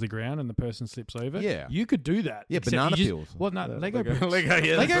freezes the ground and the person slips over. Yeah. You could do that. Yeah, except banana you just- peels. Well, no, Lego bricks. Lego,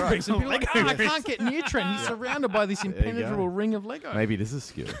 yeah, Lego that's bricks. right. And people are like, Lego I bricks. can't get near Trent. He's surrounded by this you go. impenetrable ring of Lego. Maybe this is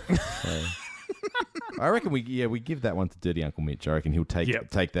skill. So, I reckon we give that one to Dirty Uncle Mitch. I reckon he'll take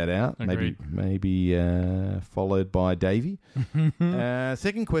that out. Agreed. Maybe followed by Davey.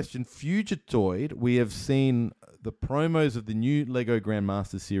 Second question, Fugitoid. We have seen the promos of the new Lego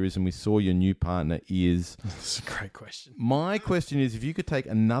Grandmaster series, and we saw your new partner is. That's a great question. My question is, if you could take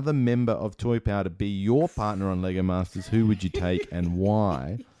another member of Toy Power to be your partner on Lego Masters, who would you take and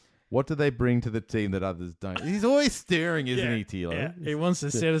why? What do they bring to the team that others don't? He's always staring, isn't he, Tilo? Yeah. He wants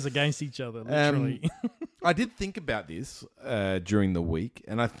to set us against each other, literally. I did think about this during the week,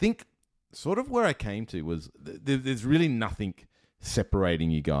 and I think sort of where I came to was there's really nothing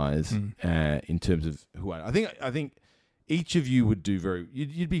separating you guys in terms of who I think each of you would do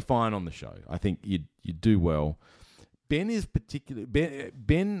you'd be fine on the show. I think you'd do well. Ben is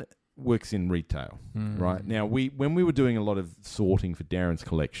Ben works in retail, right? Now when we were doing a lot of sorting for Darren's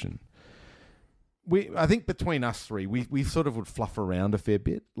collection, I think between us three, we sort of would fluff around a fair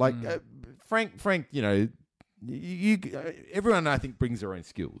bit. Like Frank, everyone I think brings their own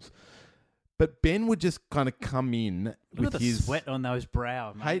skills. But Ben would just kind of come in Look with at the his sweat on those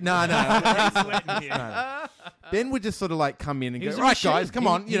brows, mate. Hey, no. He's sweating here. No. Ben would just sort of like come in and He go, was a right, machine. guys, come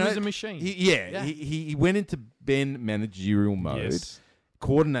on. He was a machine. He went into Ben managerial mode, Yes.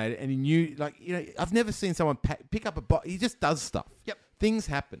 coordinated, and he knew, I've never seen someone pick up a box. He just does stuff. Yep. Things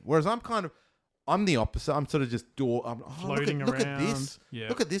happen. Whereas I'm the opposite. I'm sort of just Floating look at around. this. Yeah.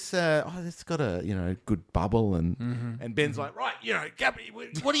 Look at this. It's got a good bubble, and Ben's like, right, Gabby,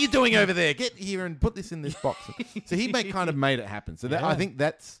 what are you doing over there? Get here and put this in this box. So he made it happen. So I think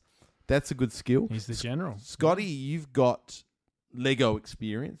that's a good skill. He's the general. Scotty, you've got Lego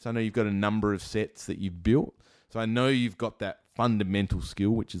experience. I know you've got a number of sets that you've built. So I know you've got that fundamental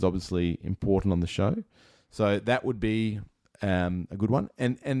skill, which is obviously important on the show. So that would be a good one.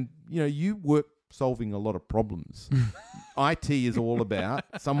 And you work solving a lot of problems. IT is all about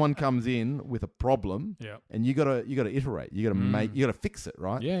someone comes in with a problem, and you gotta iterate. You gotta fix it,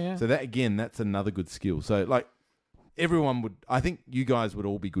 right? Yeah. So that's another good skill. So I think you guys would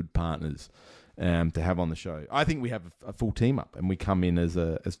all be good partners to have on the show. I think we have a full team up, and we come in as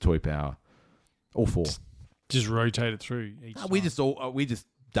Toy Power, all four. Just rotate it through each We time. just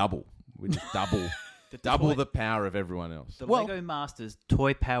double. We just double the power of everyone else. The Lego Masters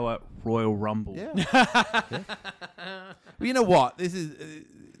Toy Power Royal Rumble. Yeah. Well, you know what? This is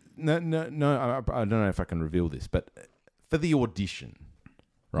no. I don't know if I can reveal this, but for the audition,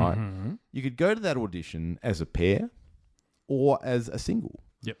 right? You could go to that audition as a pair or as a single.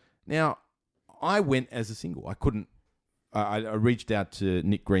 Yep. Now, I went as a single. I couldn't. I reached out to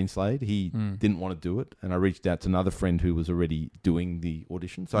Nick Greenslade. He didn't want to do it, and I reached out to another friend who was already doing the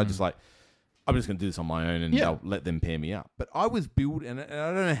audition. So I'm just going to do this on my own, and they'll let them pair me up. But I was building, and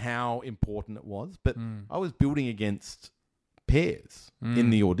I don't know how important it was, but I was building against pairs in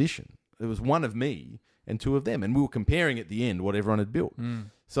the audition. There was one of me and two of them, and we were comparing at the end what everyone had built.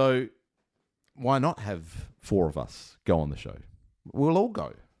 So why not have four of us go on the show? We'll all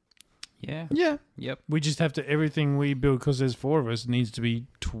go. Yeah. Yeah. Yep. We just have to, everything we build, because there's four of us, needs to be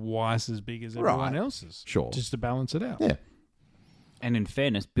twice as big as everyone Right. else's. Sure. Just to balance it out. Yeah. And in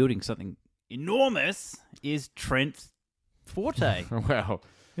fairness, building something enormous is Trent's forte. Well,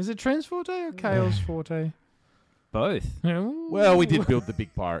 Is it Trent's forte or Kale's forte? Both. well, we did build the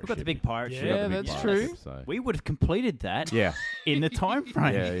big pirate We've got the ship. big pirate Yeah, ship. We got the big that's pirate true. ship, so. We would have completed that Yeah. in the time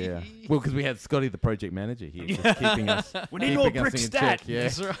frame. Yeah. Well, because we had Scotty, the project manager, here, just keeping us. We need more keeping us brick in stat. check, Yeah.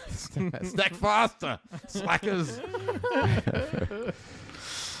 Stack faster, slackers.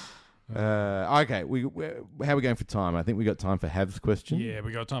 Okay, how are we going for time? I think we got time for Hav's question. Yeah,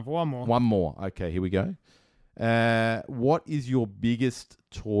 we got time for one more. One more. Okay, here we go. What is your biggest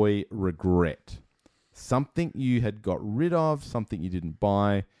toy regret? Something you had got rid of, something you didn't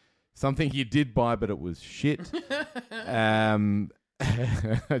buy, something you did buy but it was shit.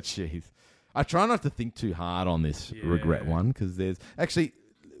 Jeez. I try not to think too hard on this regret one, because there's actually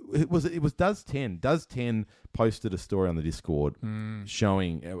it was Does 10. Does 10 posted a story on the Discord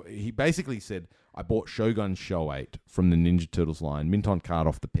showing he basically said, I bought Shogun Show 8 from the Ninja Turtles line, mint on card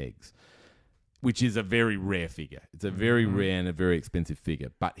off the pegs. which is a very rare figure. It's a very rare and a very expensive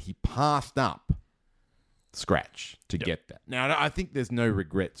figure. But he passed up Scratch to get that. Now, I think there's no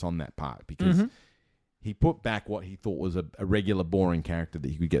regrets on that part because he put back what he thought was a regular boring character that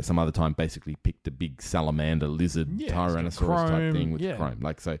he could get some other time, basically picked a big salamander, lizard, Tyrannosaurus type thing with chrome.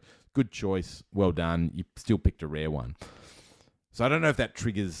 Like, so good choice, well done. You still picked a rare one. So I don't know if that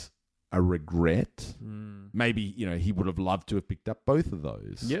triggers a regret. Maybe, he would have loved to have picked up both of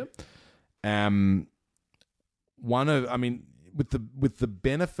those. Yep. With the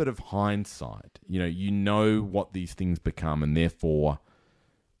benefit of hindsight, you know what these things become, and therefore,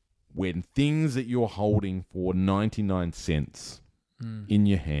 when things that you're holding for 99 cents in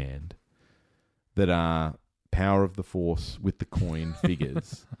your hand that are Power of the Force with the coin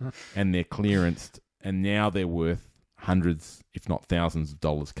figures, and they're clearanced, and now they're worth hundreds, if not thousands of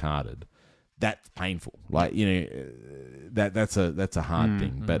dollars carded, that's painful. Like, that's a hard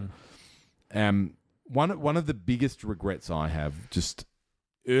thing. But one of the biggest regrets I have, just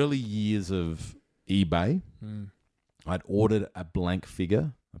early years of eBay, I'd ordered a blank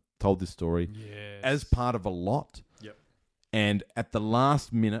figure. I've told this story as part of a lot. Yep. And at the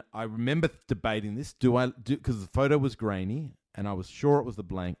last minute, I remember debating this. Because the photo was grainy and I was sure it was the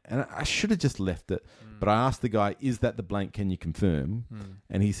blank, and I should have just left it. But I asked the guy, "Is that the blank? Can you confirm?"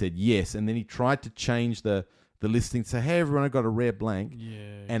 And he said yes. And then he tried to change the listing, say, "Hey, everyone, I got a rare blank."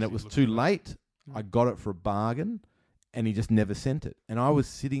 And it was too late. I got it for a bargain, and he just never sent it. And I was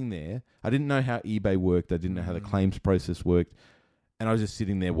sitting there. I didn't know how eBay worked. I didn't know how the claims process worked. And I was just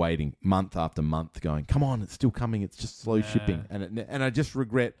sitting there waiting month after month going, come on, it's still coming. It's just slow shipping. And I just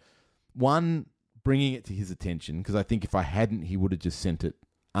regret, one, bringing it to his attention, because I think if I hadn't, he would have just sent it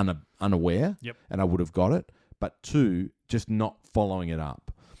unaware, and I would have got it. But two, just not following it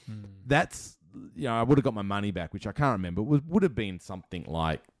up. That's, I would have got my money back, which I can't remember. It would have been something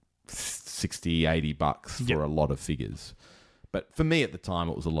like $60, $80 for a lot of figures. But for me at the time,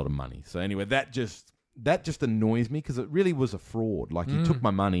 it was a lot of money. So anyway, that just annoys me, because it really was a fraud. Like, he took my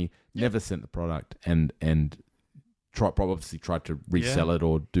money, never sent the product, and obviously tried to resell it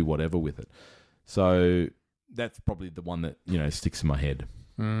or do whatever with it. So that's probably the one that sticks in my head.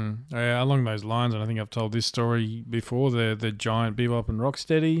 Along those lines, and I think I've told this story before, the giant Bebop and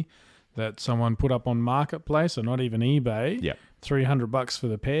Rocksteady that someone put up on Marketplace, or not even eBay. Yeah. $300 for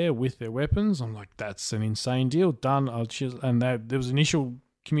the pair with their weapons. I'm like, that's an insane deal. Done. And there was initial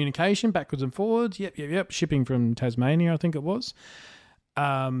communication backwards and forwards. Yep. Shipping from Tasmania, I think it was.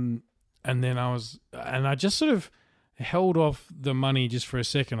 And then I just sort of held off the money just for a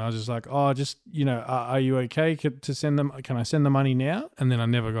second. I was just like, are you okay to send them? Can I send the money now? And then I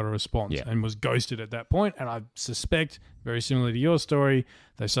never got a response and was ghosted at that point. And I suspect, very similar to your story,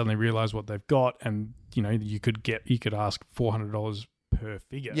 they suddenly realized what they've got, and you could ask $400 per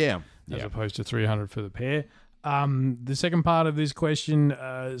figure, as opposed to $300 for the pair. The second part of this question,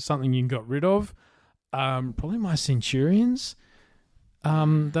 something you got rid of, probably my Centurions.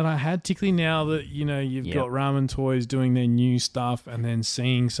 That I had, particularly now that you've got Ramen Toys doing their new stuff, and then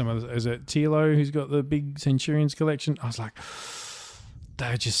seeing some of is it Tilo who's got the big Centurions collection. I was like,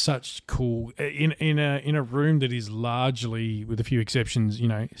 they're just such cool in a room that is largely, with a few exceptions,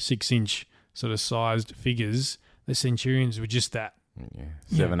 6-inch sort of sized figures. The Centurions were just that.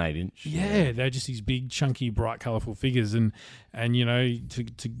 7-8 inch. Yeah, they're just these big, chunky, bright, colourful figures, and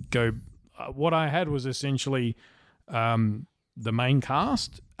to go. What I had was essentially. The main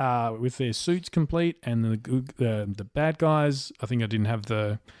cast with their suits complete, and the bad guys. I think I didn't have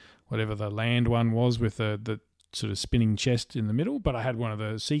whatever the land one was with the sort of spinning chest in the middle, but I had one of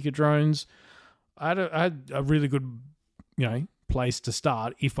the Seeker drones. I had a really good, place to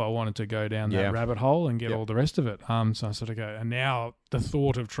start if I wanted to go down that rabbit hole and get all the rest of it. So I sort of go, and now the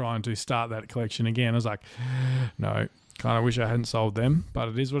thought of trying to start that collection again, I was like, no, kind of wish I hadn't sold them, but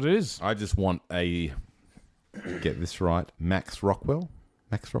it is what it is. I just want get this right, Sam Rockwell.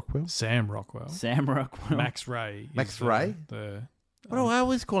 Max Ray. Max Ray? I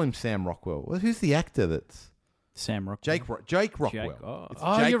always call him Sam Rockwell. Well, who's the actor that's... Sam Rockwell. Jake Rockwell. It's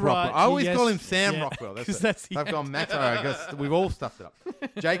Jake you're Rockwell. Right. I always call him Sam Rockwell. That's I've gone Max Ray. I guess we've all stuffed it up.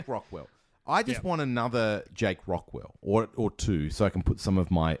 Jake Rockwell. I just want another Jake Rockwell or two, so I can put some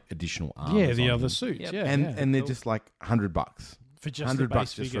of my additional arms on the him. other suits. Yep. And they're just like $100 for just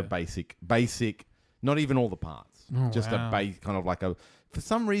 $100 just for a basic. Not even all the parts. A base, kind of like a. For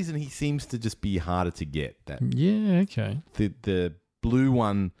some reason, he seems to just be harder to get. Okay. The blue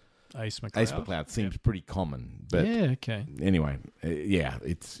one, Ace McLeod seems pretty common. But anyway,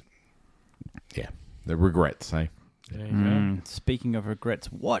 it's the regrets. Hey. There you go. Speaking of regrets,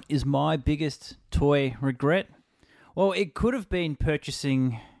 what is my biggest toy regret? Well, it could have been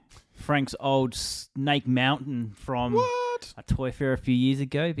purchasing Frank's old Snake Mountain from a toy fair a few years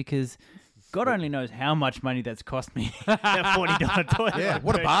ago, because God only knows how much money that's cost me. That $40 toy. Yeah,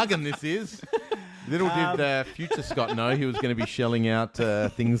 what a bargain this is. Little did future Scott know he was going to be shelling out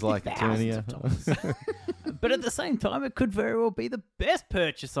things like Eternia. But at the same time, it could very well be the best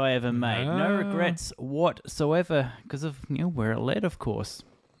purchase I ever made. No regrets whatsoever, because of where it led, of course.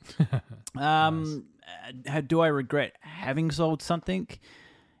 Do I regret having sold something?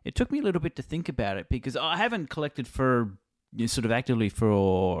 It took me a little bit to think about it, because I haven't collected for sort of actively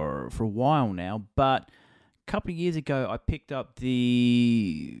for a while now, but a couple of years ago I picked up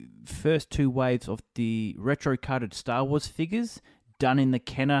the first 2 waves of the retro-carded Star Wars figures done in the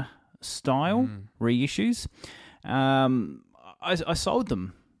Kenner style reissues. I sold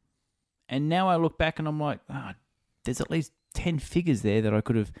them, and now I look back and I'm like, there's at least 10 figures there that I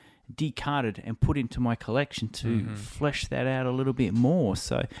could have decarded and put into my collection to flesh that out a little bit more.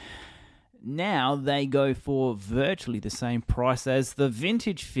 So now they go for virtually the same price as the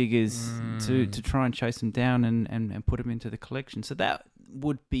vintage figures to try and chase them down and put them into the collection. So that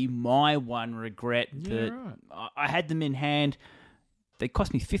would be my one regret, that I had them in hand. They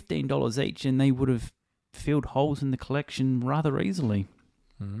cost me $15 each, and they would have filled holes in the collection rather easily.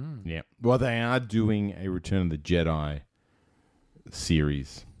 Yeah. Well, they are doing a Return of the Jedi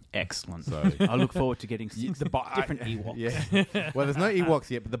series. Excellent. So I look forward to getting different Ewoks. Yeah. Well, there's no Ewoks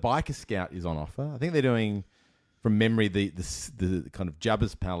yet, but the Biker Scout is on offer. I think they're doing, from memory, the kind of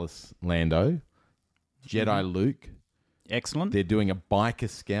Jabba's Palace Lando, Jedi Luke. Excellent. They're doing a Biker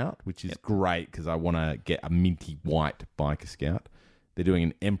Scout, which is great because I want to get a minty white Biker Scout. They're doing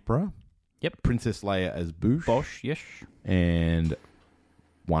an Emperor. Yep. Princess Leia as Bosch. Yes. And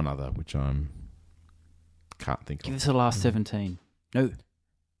one other, which can't think Give of. us the last 17. No.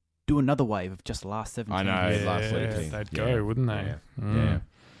 Do another wave of just the last 17. I know. Last 17. They'd go, wouldn't they? Yeah.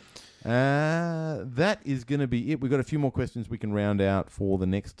 That is going to be it. We've got a few more questions we can round out for the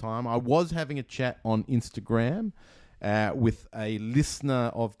next time. I was having a chat on Instagram with a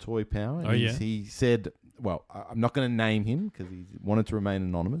listener of Toy Power. And he said, well, I'm not going to name him because he wanted to remain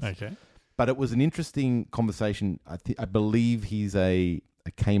anonymous. Okay. But it was an interesting conversation. I believe he's a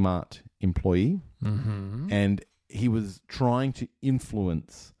Kmart employee. And he was trying to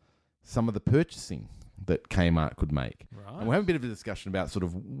influence some of the purchasing that Kmart could make. Right. And we're having a bit of a discussion about sort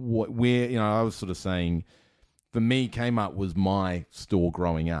of where I was sort of saying, for me, Kmart was my store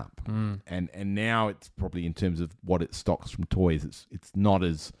growing up. And now it's probably, in terms of what it stocks from toys, it's not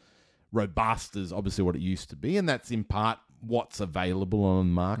as robust as obviously what it used to be. And that's in part what's available on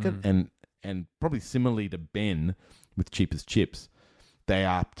the market. And probably similarly to Ben with Cheap as Chips, they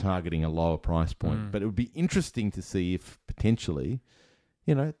are targeting a lower price point. But it would be interesting to see if potentially,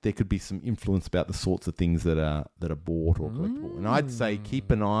 there could be some influence about the sorts of things that are bought or collectible. And I'd say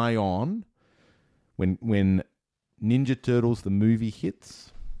keep an eye on when Ninja Turtles, the movie,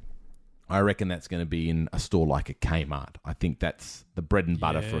 hits. I reckon that's going to be in a store like a Kmart. I think that's the bread and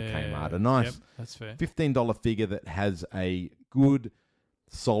butter for a Kmart. A nice that's fair. $15 figure that has a good,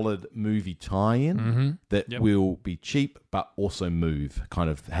 solid movie tie-in that will be cheap but also move, kind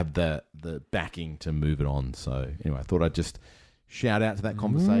of have the backing to move it on. So anyway, I thought I'd just shout out to that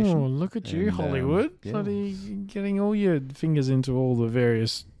conversation. Oh, look at you, Hollywood. Bloody getting all your fingers into all the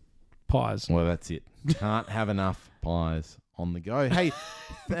various pies. Well, that's it. Can't have enough pies on the go. Hey,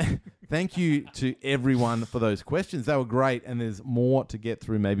 thank you to everyone for those questions. They were great, and there's more to get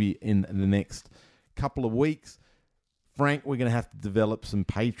through maybe in the next couple of weeks. Frank, we're going to have to develop some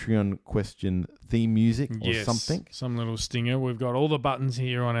Patreon question theme music or something. Some little stinger. We've got all the buttons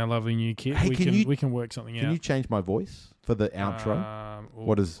here on our lovely new kit. Hey, we can work something out. Can you change my voice for the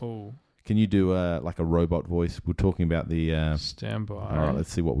outro? Can you do like a robot voice? We're talking about the... Stand by. All right,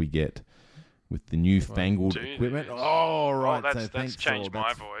 let's see what we get with the newfangled equipment. Oh, right. Well, that's changed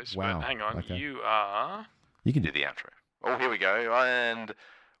my voice. Wow. But hang on. Okay. You can do the outro. Oh, here we go. And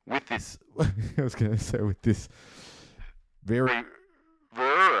with this... I was going to say with this... Very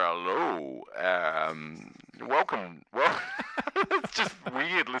hello. Welcome. Well, it's just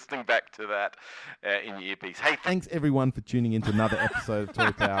weird listening back to that in your earpiece. Hey, thanks everyone for tuning into another episode of Toy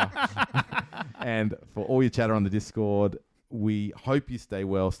Power. And for all your chatter on the Discord, we hope you stay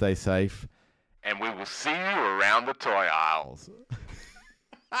well, stay safe. And we will see you around the toy aisles.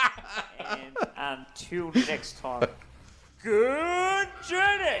 And until next time, good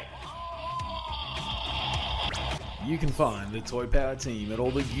journey! You can find the Toy Power team at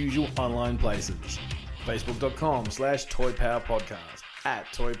all the usual online places.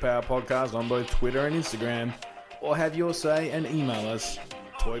 Facebook.com/ToyPowerPodcast, @Toy Power Podcast on both Twitter and Instagram, or have your say and email us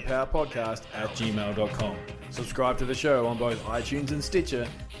toypowerpodcast@gmail.com. Subscribe to the show on both iTunes and Stitcher,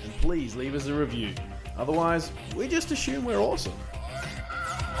 and please leave us a review. Otherwise, we just assume we're awesome.